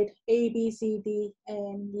list clade A, B, C, D,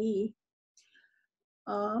 and E.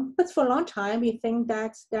 But for a long time, we think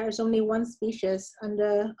that there is only one species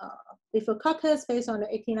under Bifurcoccus based on the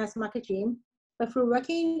 18S marker gene. But through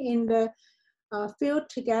working in the field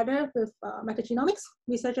together with metagenomics,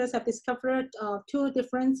 researchers have discovered 2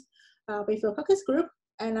 different Bifurcoccus groups,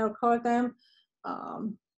 and I'll call them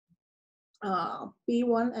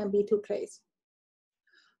B1 and B2 clades.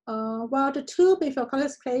 While the 2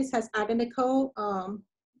 Bifurcoccus clades has identical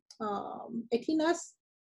 18S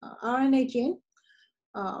RNA gene,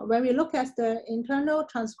 When we look at the internal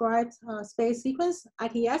transcribed space sequence,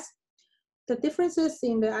 ITS, the differences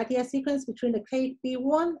in the ITS sequence between the clade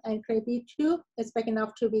B1 and clade B2 is big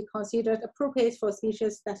enough to be considered appropriate for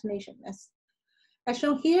species destination. As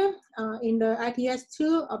shown here, in the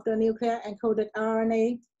ITS2 of the nuclear encoded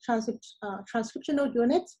RNA transcriptional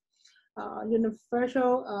unit,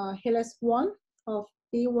 universal helix 1 of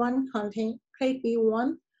B1 clade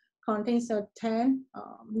B1 contains a 10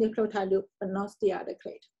 nucleotide loop, but not the other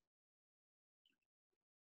clade.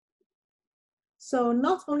 So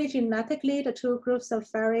not only genetically, the two groups are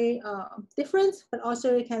very different, but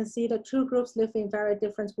also you can see the two groups live in very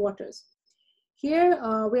different waters. Here,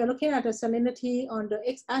 we are looking at the salinity on the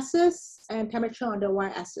x-axis and temperature on the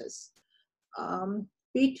y-axis.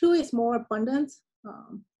 B2 is more abundant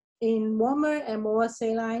in warmer and more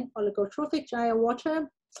saline oligotrophic dry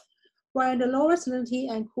water, while in the lower salinity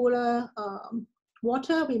and cooler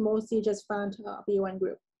water, we mostly just found B1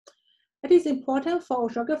 group. It is important for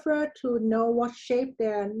oceanographers to know what shape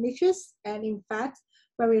their niches, and in fact,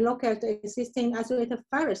 when we look at the existing isolated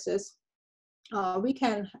viruses, we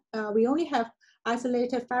only have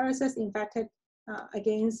isolated viruses infected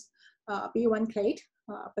against B1 clade,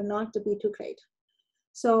 but not the B2 clade.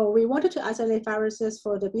 So we wanted to isolate viruses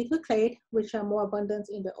for the B2 clade, which are more abundant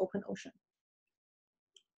in the open ocean.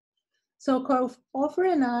 So Crawford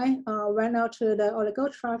and I went out to the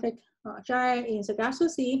oligotrophic gyre in Sargasso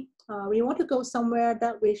Sea. We want to go somewhere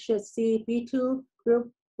that we should see B2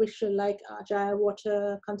 group, which should like dry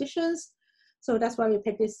water conditions. So that's why we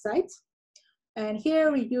picked this site. And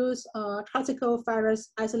here we use classical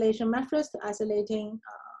virus isolation methods to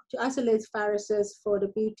isolate viruses for the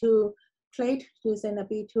B2 clade using a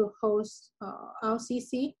B2 host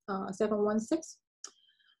RCC 716.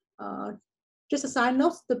 Just a side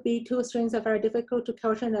note, the B2 strains are very difficult to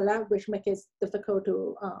culture in the lab, which makes it difficult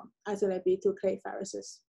to isolate B2 clade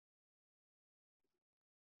viruses.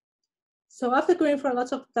 So after going for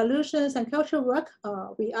lots of dilutions and culture work,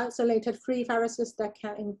 we isolated 3 viruses that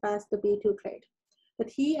can infest the B2 clade. The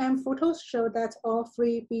TM photos show that all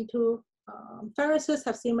 3 B2 viruses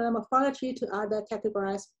have similar morphology to other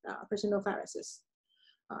categorized persinoviruses,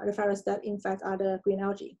 the viruses that infect other green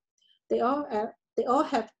algae. They all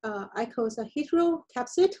have icosahedral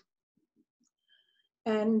capsid,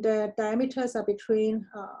 and the diameters are between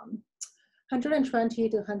 120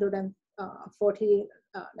 to 140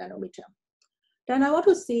 nanometer. Then I want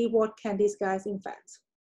to see what can these guys infect.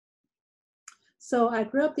 So I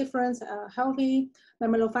grew up different healthy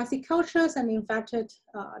mammalophysy cultures and infected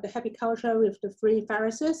the happy culture with the 3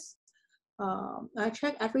 viruses. I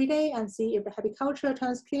check every day and see if the happy culture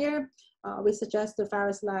turns clear. We suggest the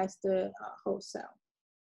virus lies the host cell.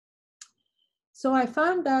 So I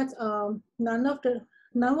found that none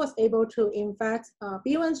was able to infect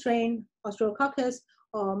B1 strain, Australococcus,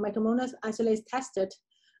 or Metamonas isolates tested,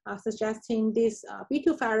 suggesting these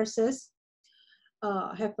B2 viruses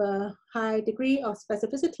have a high degree of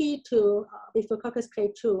specificity to Bifidobacterium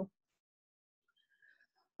clade 2.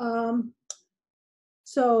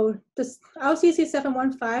 So this LCC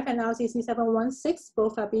 715 and LCC 716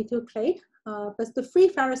 both are B2 clade, but the 3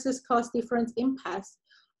 viruses cause different impacts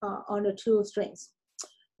on the 2 strains.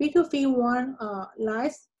 B2V1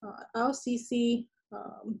 lies LCC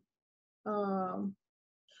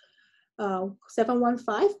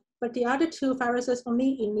 715, but the other 2 viruses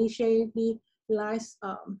only initially lies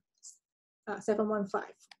 715.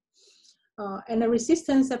 And the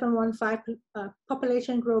resistant 715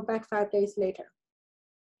 population grew back 5 days later.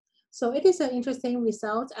 So it is an interesting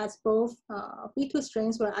result as both B2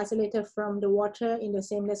 strains were isolated from the water in the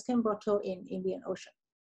same Neskin bottle in Indian Ocean.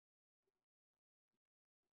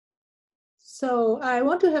 So I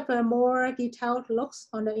want to have a more detailed looks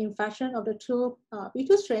on the infection of the 2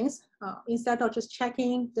 B2 strains. Instead of just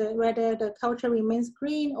checking whether the culture remains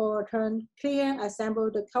green or turn clear, I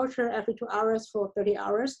sampled the culture every 2 hours for 30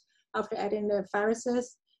 hours after adding the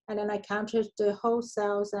viruses. And then I counted the host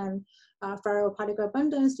cells and viral particle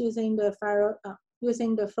abundance using the flow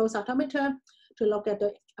cytometer to look at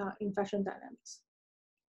the infection dynamics.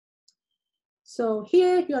 So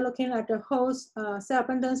here you're looking at the host cell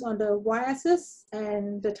abundance on the y-axis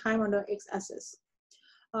and the time on the x-axis.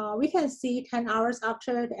 We can see 10 hours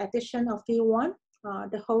after the addition of V1,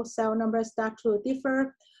 the host cell numbers start to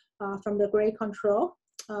differ from the gray control,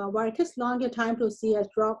 while it takes longer time to see a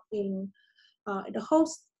drop in the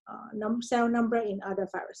host cell number in other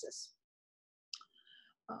viruses.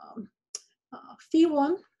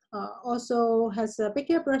 V1 also has a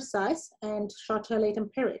bigger burst size and shorter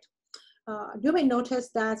latent period. You may notice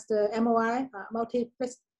that the MOI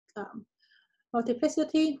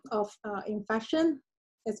multiplicity of infection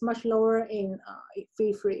is much lower in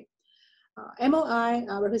free. MOI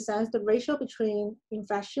represents the ratio between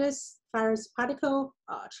infectious virus particle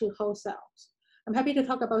to host cells. I'm happy to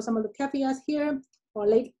talk about some of the caveats here, or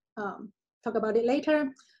talk about it later.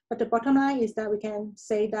 But the bottom line is that we can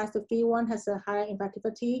say that the V1 has a higher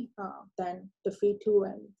infectivity than the V2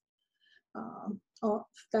 or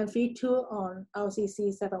than V2 on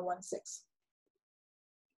LCC 716.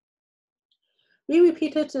 We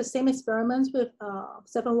repeated the same experiments with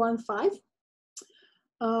 715.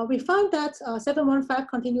 We found that 715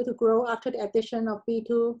 continued to grow after the addition of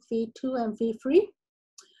V2, and V3.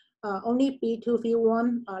 Only V2,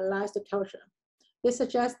 V1 lies the culture. This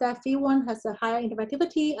suggests that V1 has a higher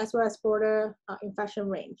infectivity as well as broader infection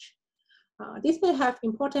range. This may have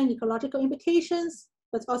important ecological implications,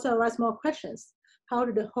 but also arise more questions. How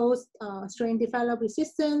do the host strain develop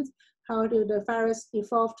resistance? How do the virus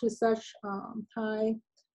evolve to such high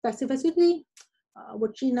specificity?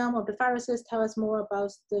 Would genome of the viruses tell us more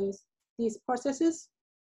about these processes?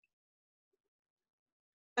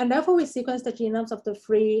 And therefore, we sequence the genomes of the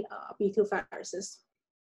three V2 viruses.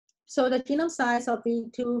 So the genome size of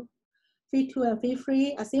V2 and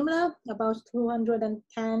V3 are similar, about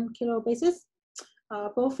 210 kilobases.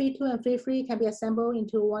 Both V2 and V3 can be assembled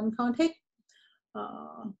into one contig.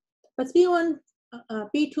 But V2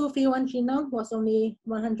 V1 genome was only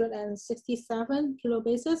 167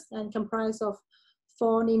 kilobases and comprised of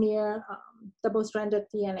 4 linear double-stranded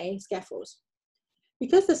DNA scaffolds.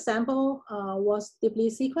 Because the sample was deeply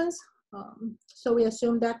sequenced, so we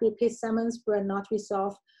assume that repeat segments were not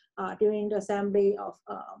resolved during the assembly of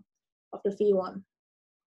the V1.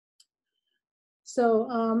 So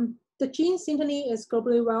the gene synteny is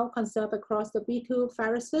globally well conserved across the B2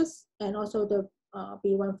 viruses and also the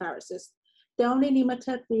B1 viruses. The only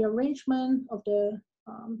limited rearrangement of the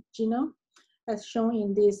genome as shown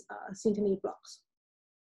in these synteny blocks.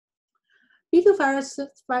 B2 virus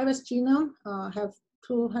genome have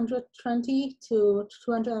 220 to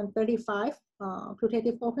 235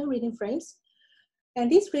 putative open reading frames. And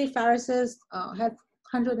these three viruses have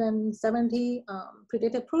 170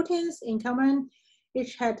 predated proteins in common.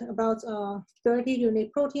 Each had about 30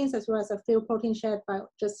 unique proteins as well as a few proteins shared by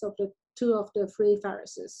just of the 2 of the 3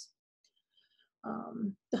 viruses.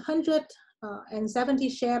 The 170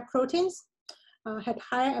 shared proteins had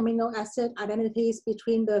higher amino acid identities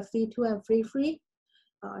between the V2 and V3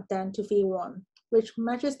 than to V1, which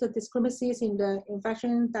matches the discrepancies in the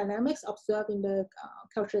infection dynamics observed in the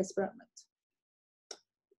culture experiment.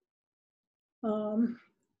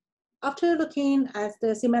 After looking at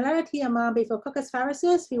the similarity among Bifidobacterium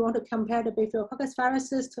viruses, we want to compare the Bifidobacterium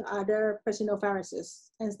viruses to other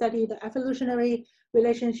persinoviruses and study the evolutionary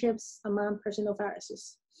relationships among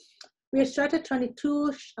persinoviruses. We extracted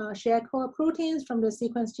 22 shared core proteins from the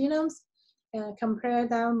sequenced genomes and compared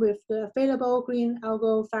them with the available green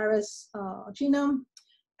algal virus genome.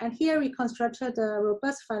 And here we constructed a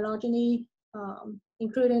robust phylogeny,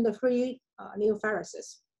 including the 3 new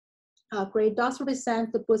viruses. Gray dots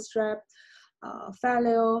represent the bootstrap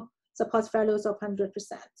value, support values of 100%.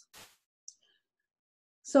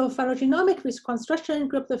 So phylogenomic reconstruction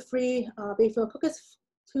grouped the 3 Bifidobacterium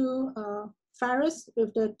 2 virus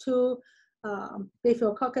with the 2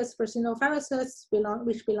 Bifidobacterium persinoviruses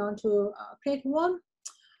which belong to clade 1.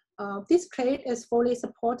 This clade is fully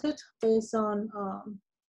supported based on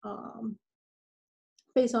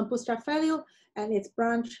bootstrap value, and its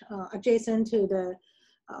branch adjacent to the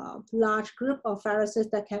large group of viruses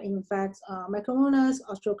that can infect Micromonas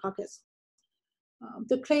Ostrococcus.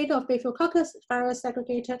 The clade of Bifidobacterium virus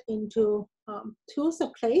segregated into 2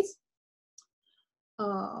 subclades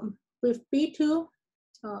with B2,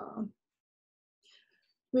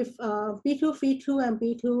 V2, and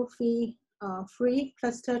B2, V3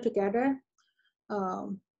 clustered together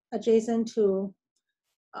adjacent to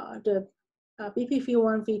the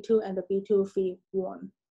BPV1, V2, and the B2,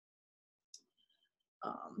 V1.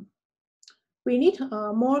 We need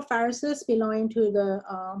more viruses belonging to the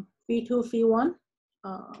B2, V1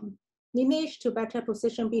 lineage to better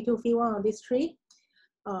position B2, V1 on this tree.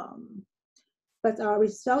 But our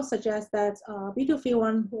results suggest that B2,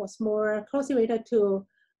 V1 was more closely related to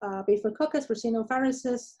Bifidobacterium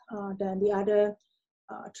persinoviruses than the other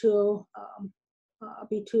 2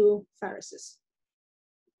 B2 viruses.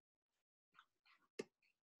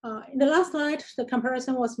 In the last slide, the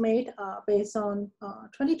comparison was made based on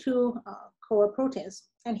 22 core proteins.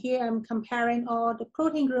 And here I'm comparing all the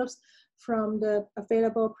protein groups from the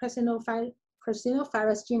available persinovirus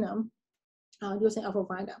genome using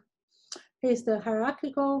AlphaVida. Here's the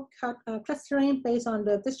hierarchical clustering based on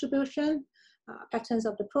the distribution patterns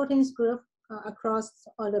of the proteins group across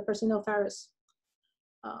all the persinovirus.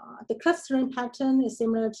 The clustering pattern is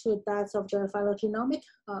similar to that of the phylogenomic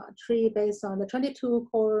tree based on the 22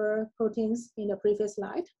 core proteins in the previous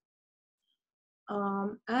slide.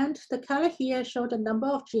 And the color here shows the number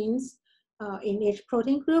of genes in each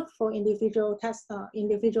protein group for individual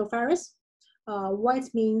virus. White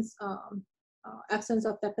means absence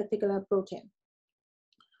of that particular protein.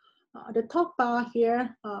 The top bar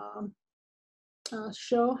here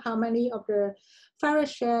show how many of the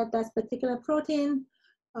virus share that particular protein.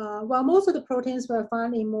 While most of the proteins were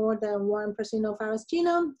found in more than one virus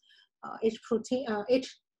genome, each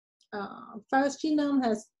virus genome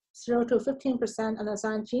has 0 to 15%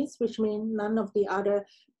 unassigned genes, which means none of the other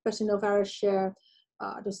virus share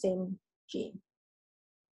the same gene.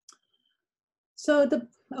 So the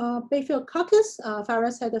Bifidobacterium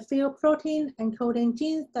virus had a few protein encoding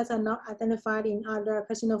genes that are not identified in other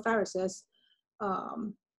viruses.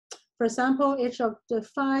 For example, each of the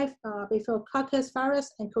 5 Bifidobacterium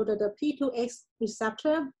virus encoded the P2X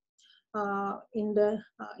receptor in the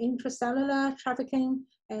intracellular trafficking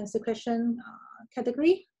and secretion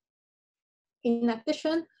category. In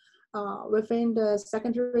addition, within the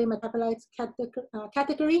secondary metabolite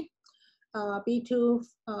category, V2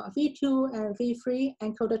 and V3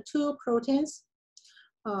 encoded 2 proteins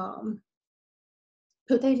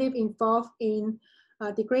potentially involved in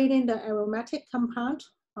degrading the aromatic compound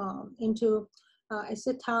into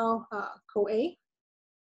acetyl-CoA.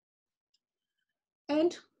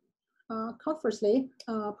 And conversely,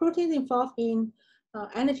 proteins involved in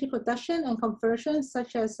energy production and conversion,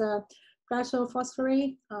 such as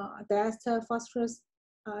glycophosphorate, diester phosphorus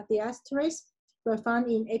deasterase, were found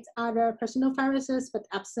in 8 other viruses, but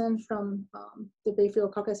absent from the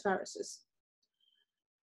Bifidobacterium viruses.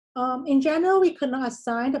 In general, we could not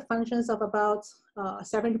assign the functions of about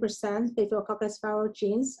 70% Bifidobacterium viral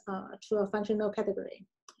genes to a functional category.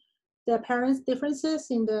 The apparent differences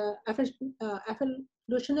in the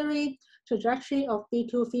evolutionary trajectory of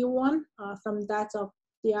B2V1 from that of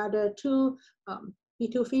the other 2,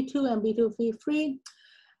 B2V2 and B2V3,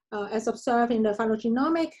 as observed in the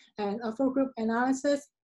phylogenomic and alpha group analysis,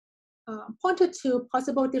 pointed to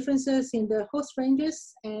possible differences in the host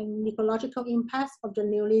ranges and ecological impacts of the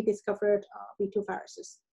newly discovered B2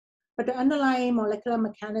 viruses. But the underlying molecular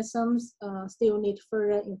mechanisms still need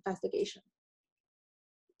further investigation.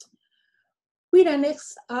 We then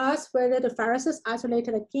next asked whether the viruses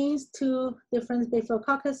isolated against 2 different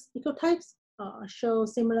Bifidobacterium ecotypes show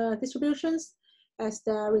similar distributions as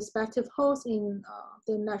their respective hosts in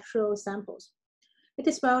the natural samples. It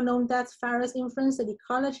is well known that viruses influence the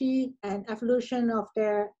ecology and evolution of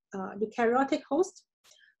their eukaryotic hosts,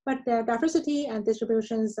 but their diversity and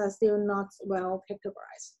distributions are still not well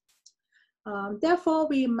categorized. Therefore,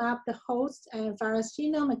 we mapped the host and virus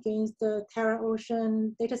genome against the Terra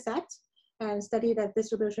Ocean dataset and studied that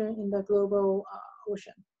distribution in the global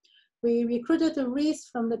ocean. We recruited the reads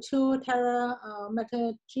from the 2 Terra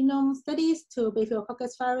metagenome studies to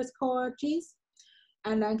Bifidobacterium virus core genes,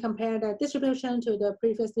 and then compare the distribution to the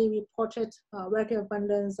previously reported relative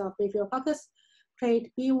abundance of Bifidobacterium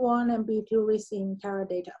clade B1 and B2 reads in Terra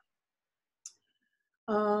data.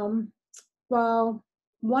 While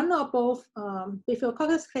one or both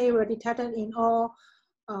Bifidobacterium clade were detected in all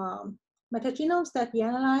metagenomes that we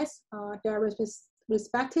analyzed, their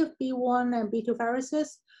respective B1 and B2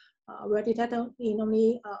 viruses were detected in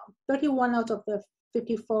only 31 out of the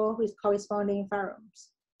 54 with corresponding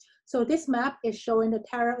viruses. So this map is showing the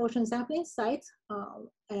Terra Ocean sampling site,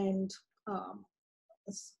 and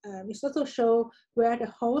it also shows where the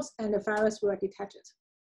host and the virus were detected.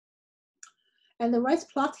 And the right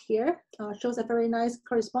plot here shows a very nice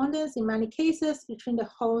correspondence in many cases between the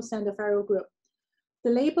host and the viral group.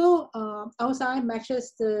 The label outside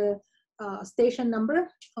matches the station number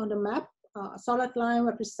on the map. Solid line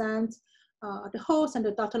represents the host and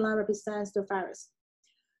the dotted line represents the virus.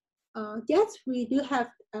 Yet we do have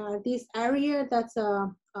this area that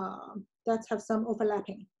have some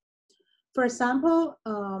overlapping. For example,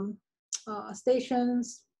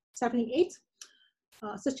 stations 78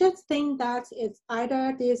 suggesting that it's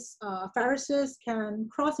either these viruses can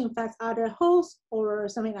cross-infect other hosts or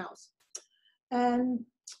something else. And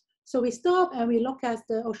so we stop and we look at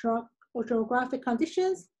the oceanographic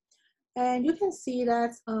conditions, and you can see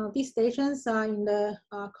that these stations are in the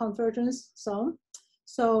convergence zone.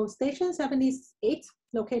 So station 78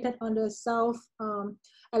 located on the South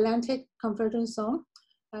Atlantic convergence zone,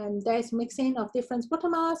 and there is mixing of different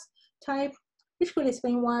bottom-mass type, which could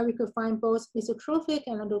explain why we could find both mesotrophic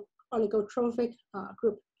and oligotrophic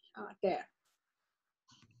group there.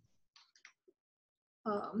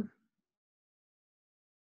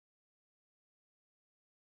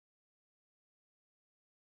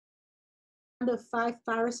 the 5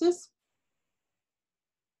 viruses.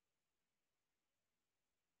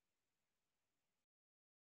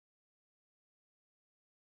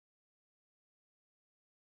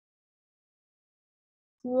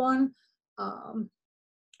 One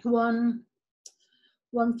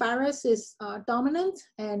virus is dominant,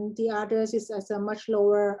 and the others is at a much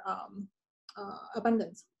lower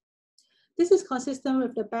abundance. This is consistent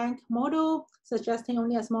with the bank model, suggesting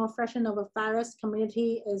only a small fraction of a virus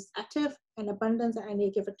community is active and abundant at any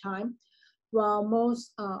given time, while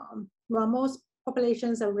most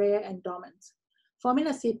populations are rare and dormant, forming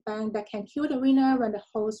a seed bank that can kill the winner when the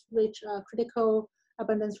host reach a critical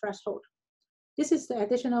abundance threshold. This is the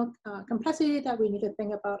additional complexity that we need to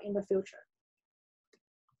think about in the future.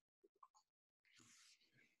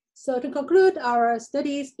 So to conclude, our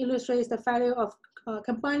studies illustrates the value of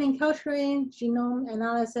combining culturing, genome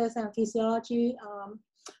analysis, and physiology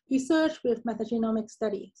research with metagenomic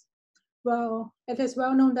studies. Well, it is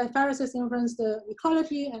well known that viruses influence the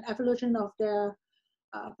ecology and evolution of their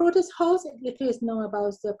protist hosts. Little is known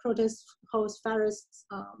about the protist host virus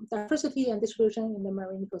diversity and distribution in the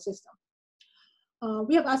marine ecosystem.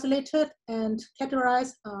 We have isolated and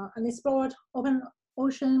categorized unexplored open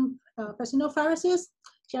ocean persinoviruses,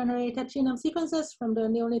 generated genome sequences from the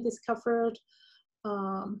newly discovered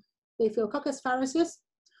Bifidobacterium viruses.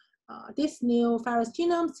 These new virus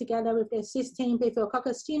genomes, together with the existing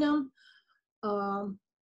Bifidobacterium genome,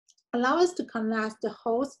 allow us to connect the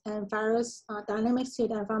host and virus dynamics to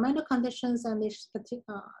the environmental conditions and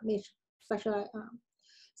niche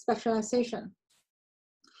specialization.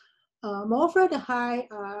 Moreover, the high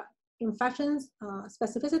infection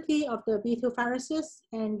specificity of the B2 viruses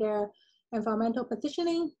and their environmental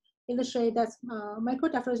positioning illustrate that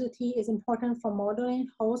microdiversity is important for modeling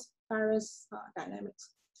host virus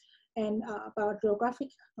dynamics and about geography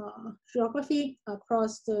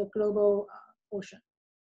across the global ocean.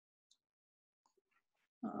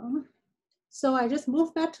 So I just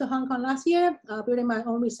moved back to Hong Kong last year, building my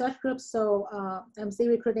own research group. So I'm still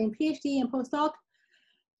recruiting PhD and postdoc.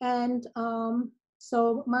 And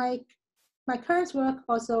so my current work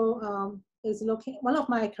also is one of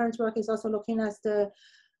my current work is also looking at the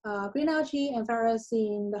green algae and virus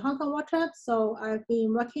in the Hong Kong water. So I've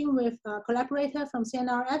been working with a collaborator from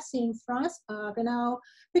CNRS in France, Bernard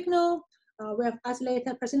Pignot. We have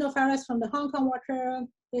isolated persinovirus from the Hong Kong water.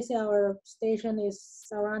 This is our station is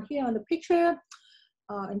around here on the picture.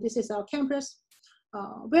 And this is our campus.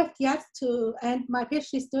 We have yet to, and my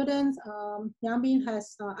PhD student, Hyeon Been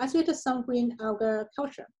has isolated some green algae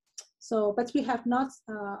culture. So, but we have not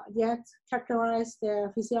yet characterized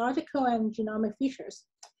their physiological and genomic features.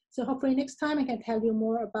 So hopefully next time I can tell you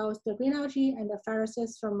more about the green algae and the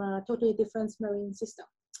viruses from a totally different marine system.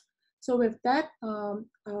 So with that, I'll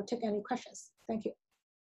take any questions. Thank you.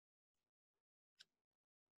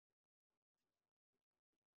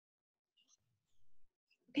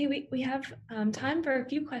 Okay, we have time for a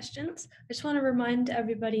few questions. I just want to remind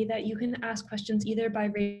everybody that you can ask questions either by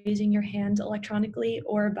raising your hand electronically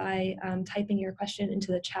or by typing your question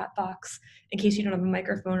into the chat box in case you don't have a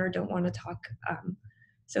microphone or don't want to talk.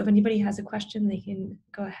 So if anybody has a question, they can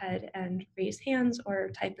go ahead and raise hands or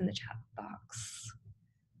type in the chat box.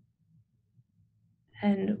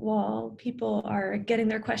 And while people are getting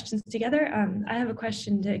their questions together, I have a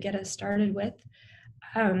question to get us started with.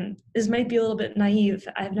 This might be a little bit naive.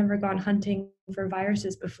 I've never gone hunting for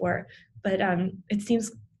viruses before, but it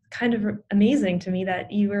seems kind of amazing to me that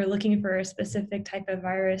you were looking for a specific type of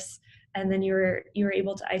virus, and then you were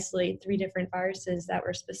able to isolate 3 different viruses that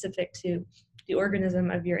were specific to the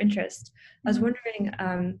organism of your interest. I was wondering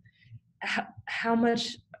how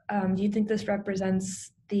much do you think this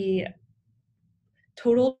represents the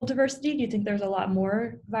total diversity? Do you think there's a lot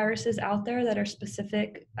more viruses out there that are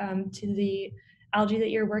specific to the algae that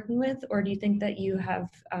you're working with, or do you think that you have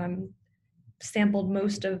sampled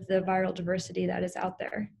most of the viral diversity that is out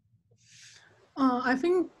there? I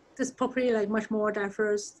think there's probably like much more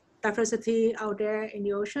diversity out there in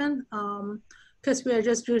the ocean because we are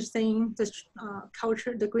just using this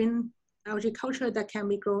culture, the green algae culture that can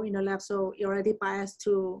be grown in the lab, so you're already biased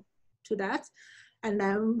to that. And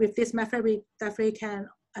then with this method, we definitely can,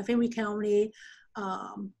 I think we can only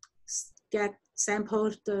get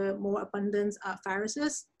samples the more abundant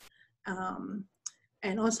viruses.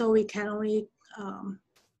 And also we can only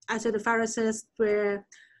isolate the viruses where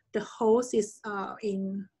the host is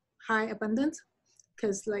in high abundance,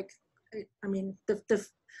 because like, I mean,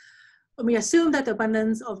 we assume that the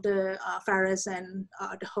abundance of the virus and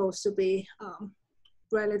the host should be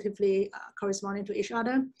relatively corresponding to each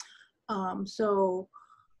other.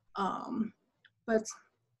 But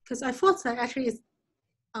because I thought that actually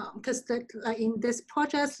because like in this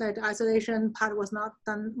project, like the isolation part was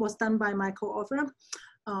done by my co-author.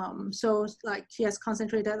 So like he has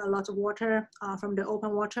concentrated a lot of water from the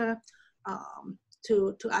open water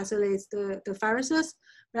to isolate the viruses.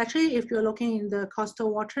 But actually, if you're looking in the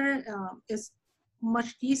coastal water, it's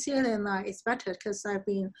much easier than I expected, because I've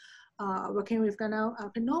been working with Canal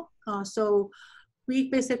Alpino. So we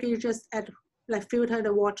basically just filter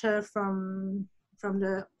the water from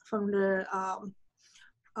the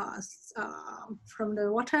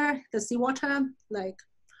water, the seawater,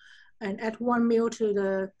 and add 1 ml to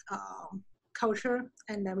the culture,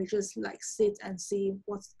 and then we just sit and see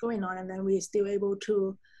what's going on, and then we're still able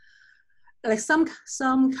to, some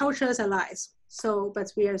cultures are live. So,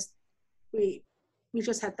 but we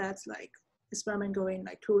just had that experiment going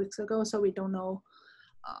 2 weeks ago, so we don't know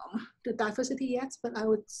the diversity yet, but I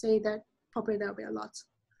would say that probably there'll be a lot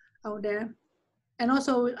out there. And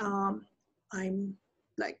also I'm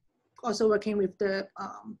also working with the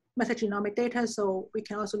metagenomic data, so we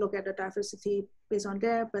can also look at the diversity based on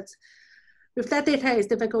there, but with that data, it's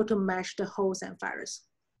difficult to match the host and virus.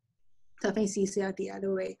 So I think it's easier the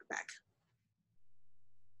other way back.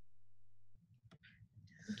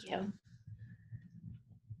 Thank you.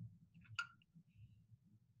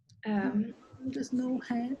 There's no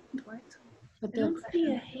hand, right? I don't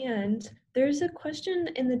see a hand. There's a question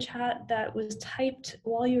in the chat that was typed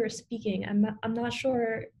while you were speaking. I'm not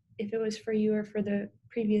sure if it was for you or for the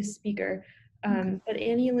previous speaker, but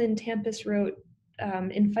Annie Lynn Tampus wrote,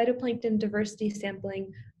 in phytoplankton diversity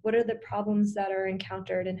sampling, what are the problems that are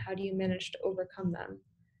encountered and how do you manage to overcome them?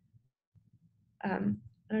 I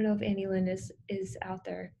don't know if Annie Lynn is out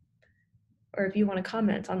there, or if you want to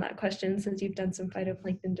comment on that question, since you've done some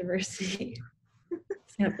phytoplankton diversity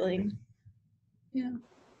sampling. Yeah.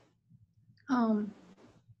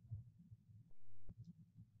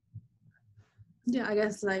 Yeah, I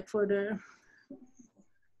guess for the,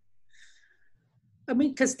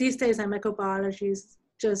 because these days microbiology is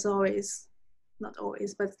just always, not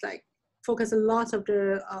always, but focus a lot of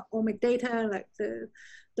the omic data,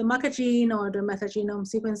 the marker gene or the metagenome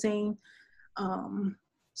sequencing.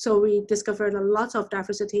 So we discovered a lot of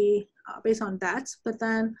diversity based on that, but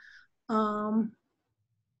then,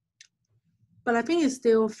 but I think it's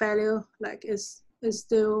still value, it's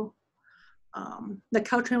still, the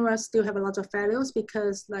culturing work still have a lot of values,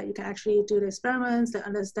 because you can actually do the experiments that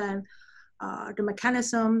understand the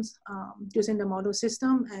mechanisms using the model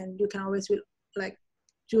system, and you can always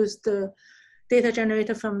use the data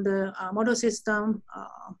generated from the model system,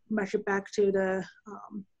 match it back to the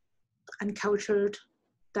uncultured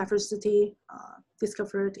diversity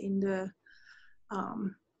discovered in the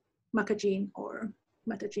marker gene or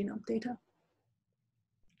metagenome data.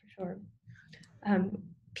 For sure.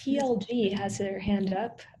 PLG has their hand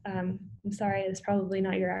up. I'm sorry, it's probably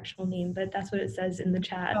not your actual name, but that's what it says in the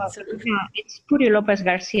chat. So it's Puri Lopez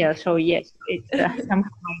Garcia, so yes, it's somehow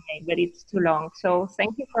my name, but it's too long. So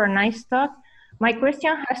thank you for a nice talk. My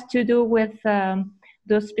question has to do with the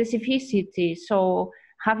specificity. So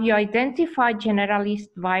have you identified generalist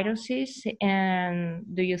viruses, and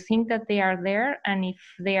do you think that they are there? And if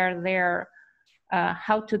they are there,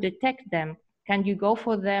 how to detect them? Can you go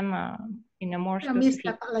for them in a more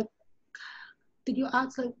specific? Did you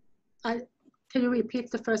ask? Can you repeat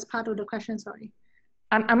the first part of the question? Sorry.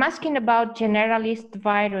 I'm asking about generalist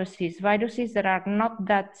viruses that are not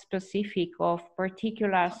that specific of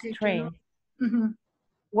particular strain.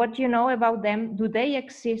 What do you know about them? Do they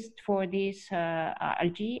exist for these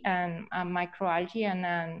algae and microalgae,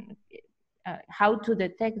 and how to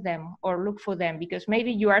detect them or look for them? Because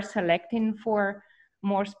maybe you are selecting for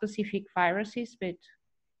more specific viruses, but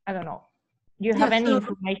I don't know. Do you have any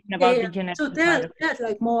information about the general So there's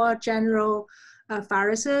more general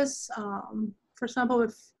viruses. For example,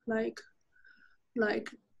 with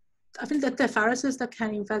I think that the viruses that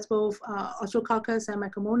can infect both Ostracoccus and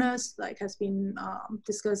Micromonas has been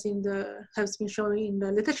has been showing in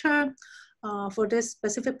the literature. For this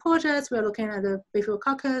specific project, we are looking at the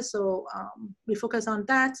Bifidobacterium, so we focus on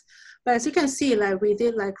that. But as you can see, we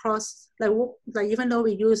did even though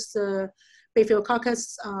we use the Bifidobacterium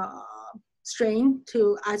strain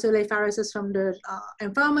to isolate viruses from the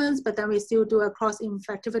environments, but then we still do a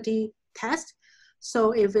cross-infectivity test.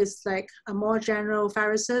 So if it's a more general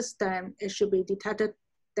viruses, then it should be detected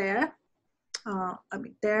there.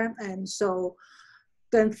 There, and so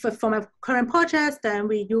then for my current projects, then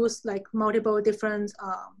we use multiple different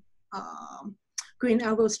green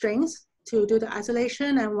algal strains to do the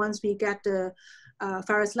isolation. And once we get the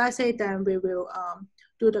virus lysate, then we will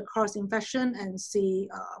do the cross-infection and see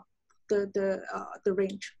the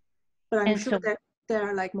range. But I'm sure that there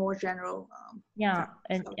are like more general. Yeah,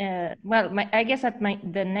 and well, I guess that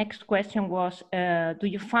the next question was, do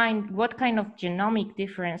you find, what kind of genomic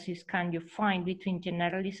differences can you find between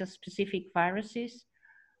generalist and specific viruses?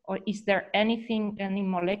 Or is there anything, any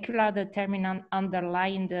molecular determinant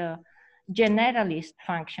underlying the generalist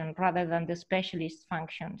function rather than the specialist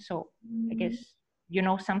function? So I guess you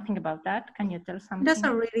know something about that. Can you tell something? That's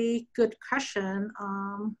a really good question.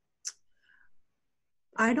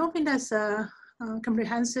 I don't think there's a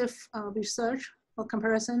comprehensive research or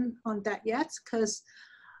comparison on that yet, because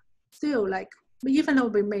still, like, even though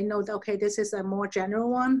we may know that, okay, this is a more general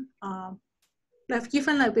one, like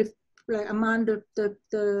even like with like among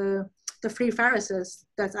the three viruses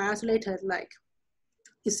that are isolated, like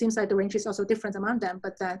it seems like the range is also different among them.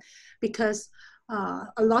 But then because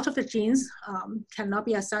a lot of the genes cannot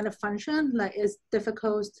be assigned a function, like it's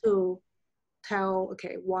difficult to tell,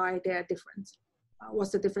 okay, why they're different.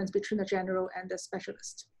 What's the difference between the general and the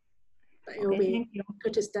specialist? But it will be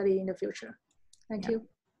good to study in the future. Thank you.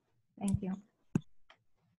 Thank you.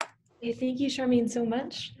 Okay, thank you, Charmaine, so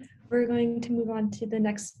much. We're going to move on to the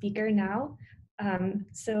next speaker now.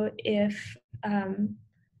 So if Hyeon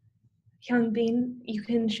Been, you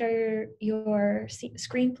can share your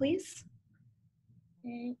screen, please.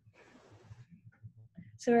 Okay.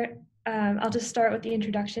 So I'll just start with the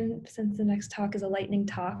introduction since the next talk is a lightning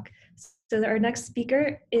talk. So our next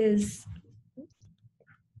speaker is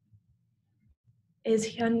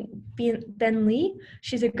Hyeon Been Lee.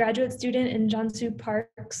 She's a graduate student in Jansu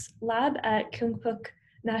Park's lab at Kyungpook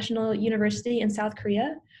National University in South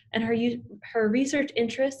Korea, and her research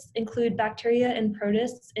interests include bacteria and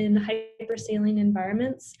protists in hypersaline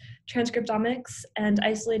environments, transcriptomics, and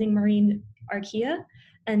isolating marine archaea.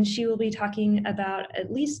 And she will be talking about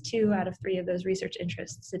at least 2 out of 3 of those research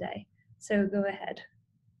interests today. So go ahead.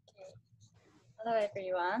 Okay. Hello,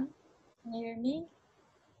 everyone. Can you hear me?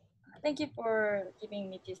 Thank you for giving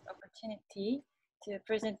me this opportunity to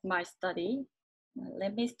present my study.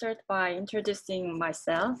 Let me start by introducing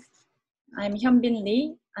myself. I'm Hyeon Been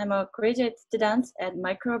Lee. I'm a graduate student at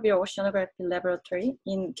Microbial Oceanography Laboratory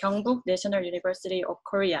in Kyungpook National University of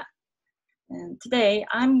Korea. And today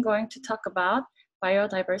I'm going to talk about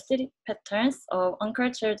biodiversity patterns of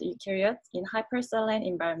uncultured eukaryotes in hypersaline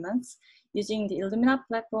environments using the Illumina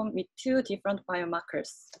platform with 2 different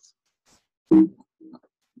biomarkers.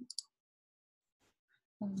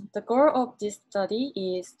 The goal of this study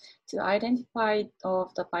is to identify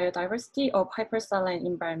the biodiversity of hypersaline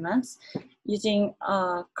environments using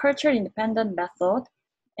a culture-independent method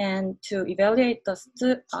and to evaluate the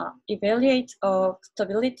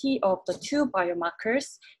stability of the 2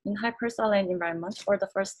 biomarkers in hypersaline environments for the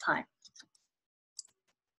first time.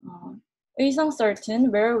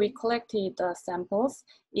 Oeson, where we collected the samples,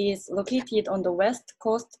 is located on the west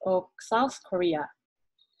coast of South Korea.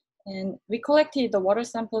 And we collected the water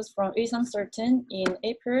samples from Oeson in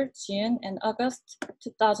April, June, and August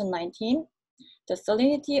 2019. The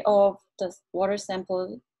salinity of the water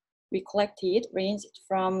sample we collected ranged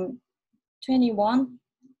from 21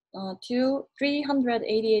 to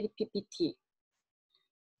 388 ppt.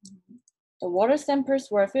 The water samples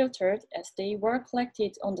were filtered as they were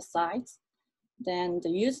collected on the site. Then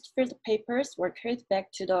the used filter papers were carried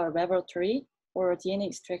back to the laboratory for DNA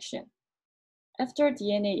extraction. After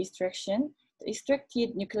DNA extraction, the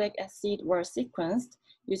extracted nucleic acid were sequenced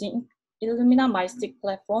using illumina MyStick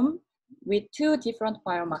platform with 2 different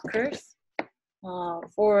biomarkers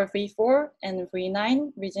for V4 and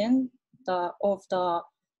V9 region of the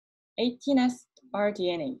 18S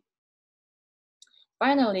rDNA.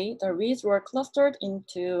 Finally, the reads were clustered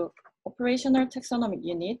into operational taxonomic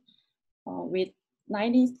unit with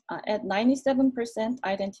at 97%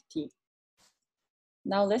 identity.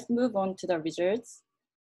 Now let's move on to the results.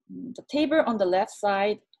 The table on the left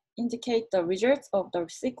side indicates the results of the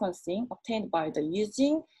sequencing obtained by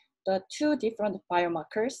using the 2 different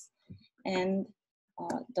biomarkers. And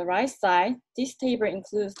the right side, this table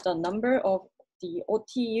includes the number of the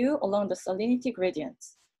OTU along the salinity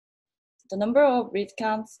gradients. The number of read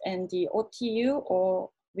counts and the OTU or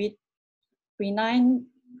with V9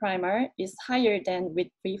 primer is higher than with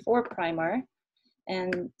V4 primer,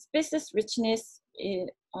 and species richness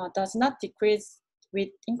does not decrease with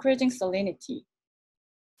increasing salinity.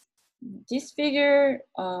 This figure,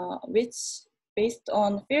 which based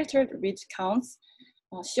on filtered read counts,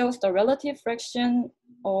 shows the relative fraction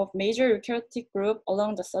of major eukaryotic group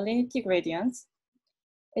along the salinity gradients.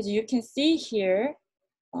 As you can see here,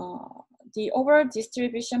 the overall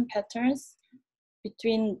distribution patterns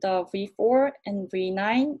between the V4 and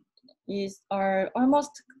V9 are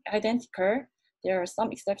almost identical. There are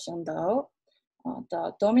some exceptions though.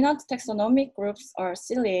 The dominant taxonomic groups are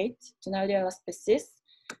ciliate, Dunalia species,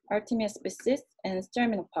 Artemia species, and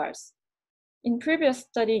Straminopards. In previous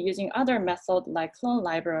study using other methods like clone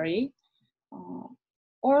library,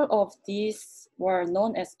 all of these were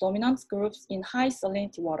known as dominant groups in high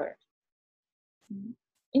salinity water.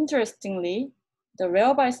 Interestingly, the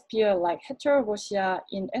rare biosphere like heterobosia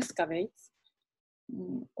in excavates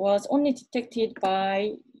was only detected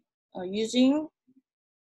by using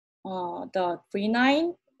the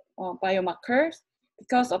V9 biomarkers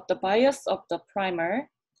because of the bias of the primer.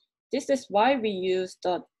 This is why we use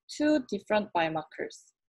the two different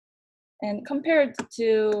biomarkers. And compared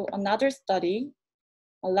to another study,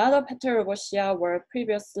 a lot of heterobosia were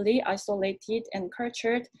previously isolated and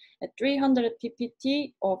cultured at 300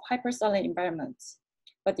 ppt of hypersaline environments.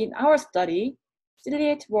 But in our study,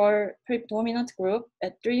 ciliate were predominant group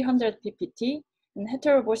at 300 ppt, and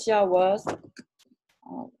heterobosia was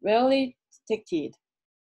rarely detected.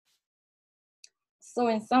 So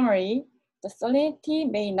in summary, the salinity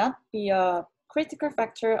may not be a critical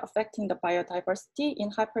factor affecting the biodiversity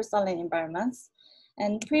in hypersaline environments,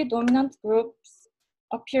 and predominant groups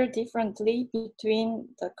appear differently between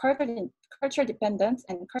the culture-dependent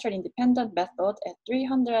and culture-independent method at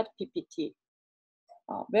 300 ppt.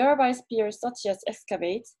 Rare biospheres such as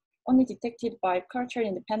excavates only detected by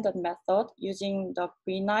culture-independent method using the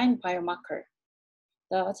V9 biomarker.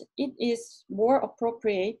 Thus, it is more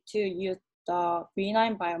appropriate to use the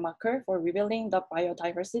V9 biomarker for revealing the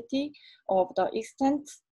biodiversity of the extant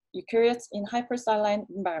eukaryotes in hypersaline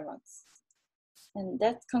environments. And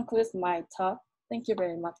that concludes my talk. Thank you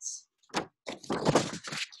very much.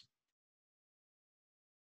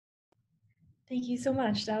 Thank you so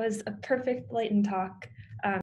much. That was a perfect lightning talk.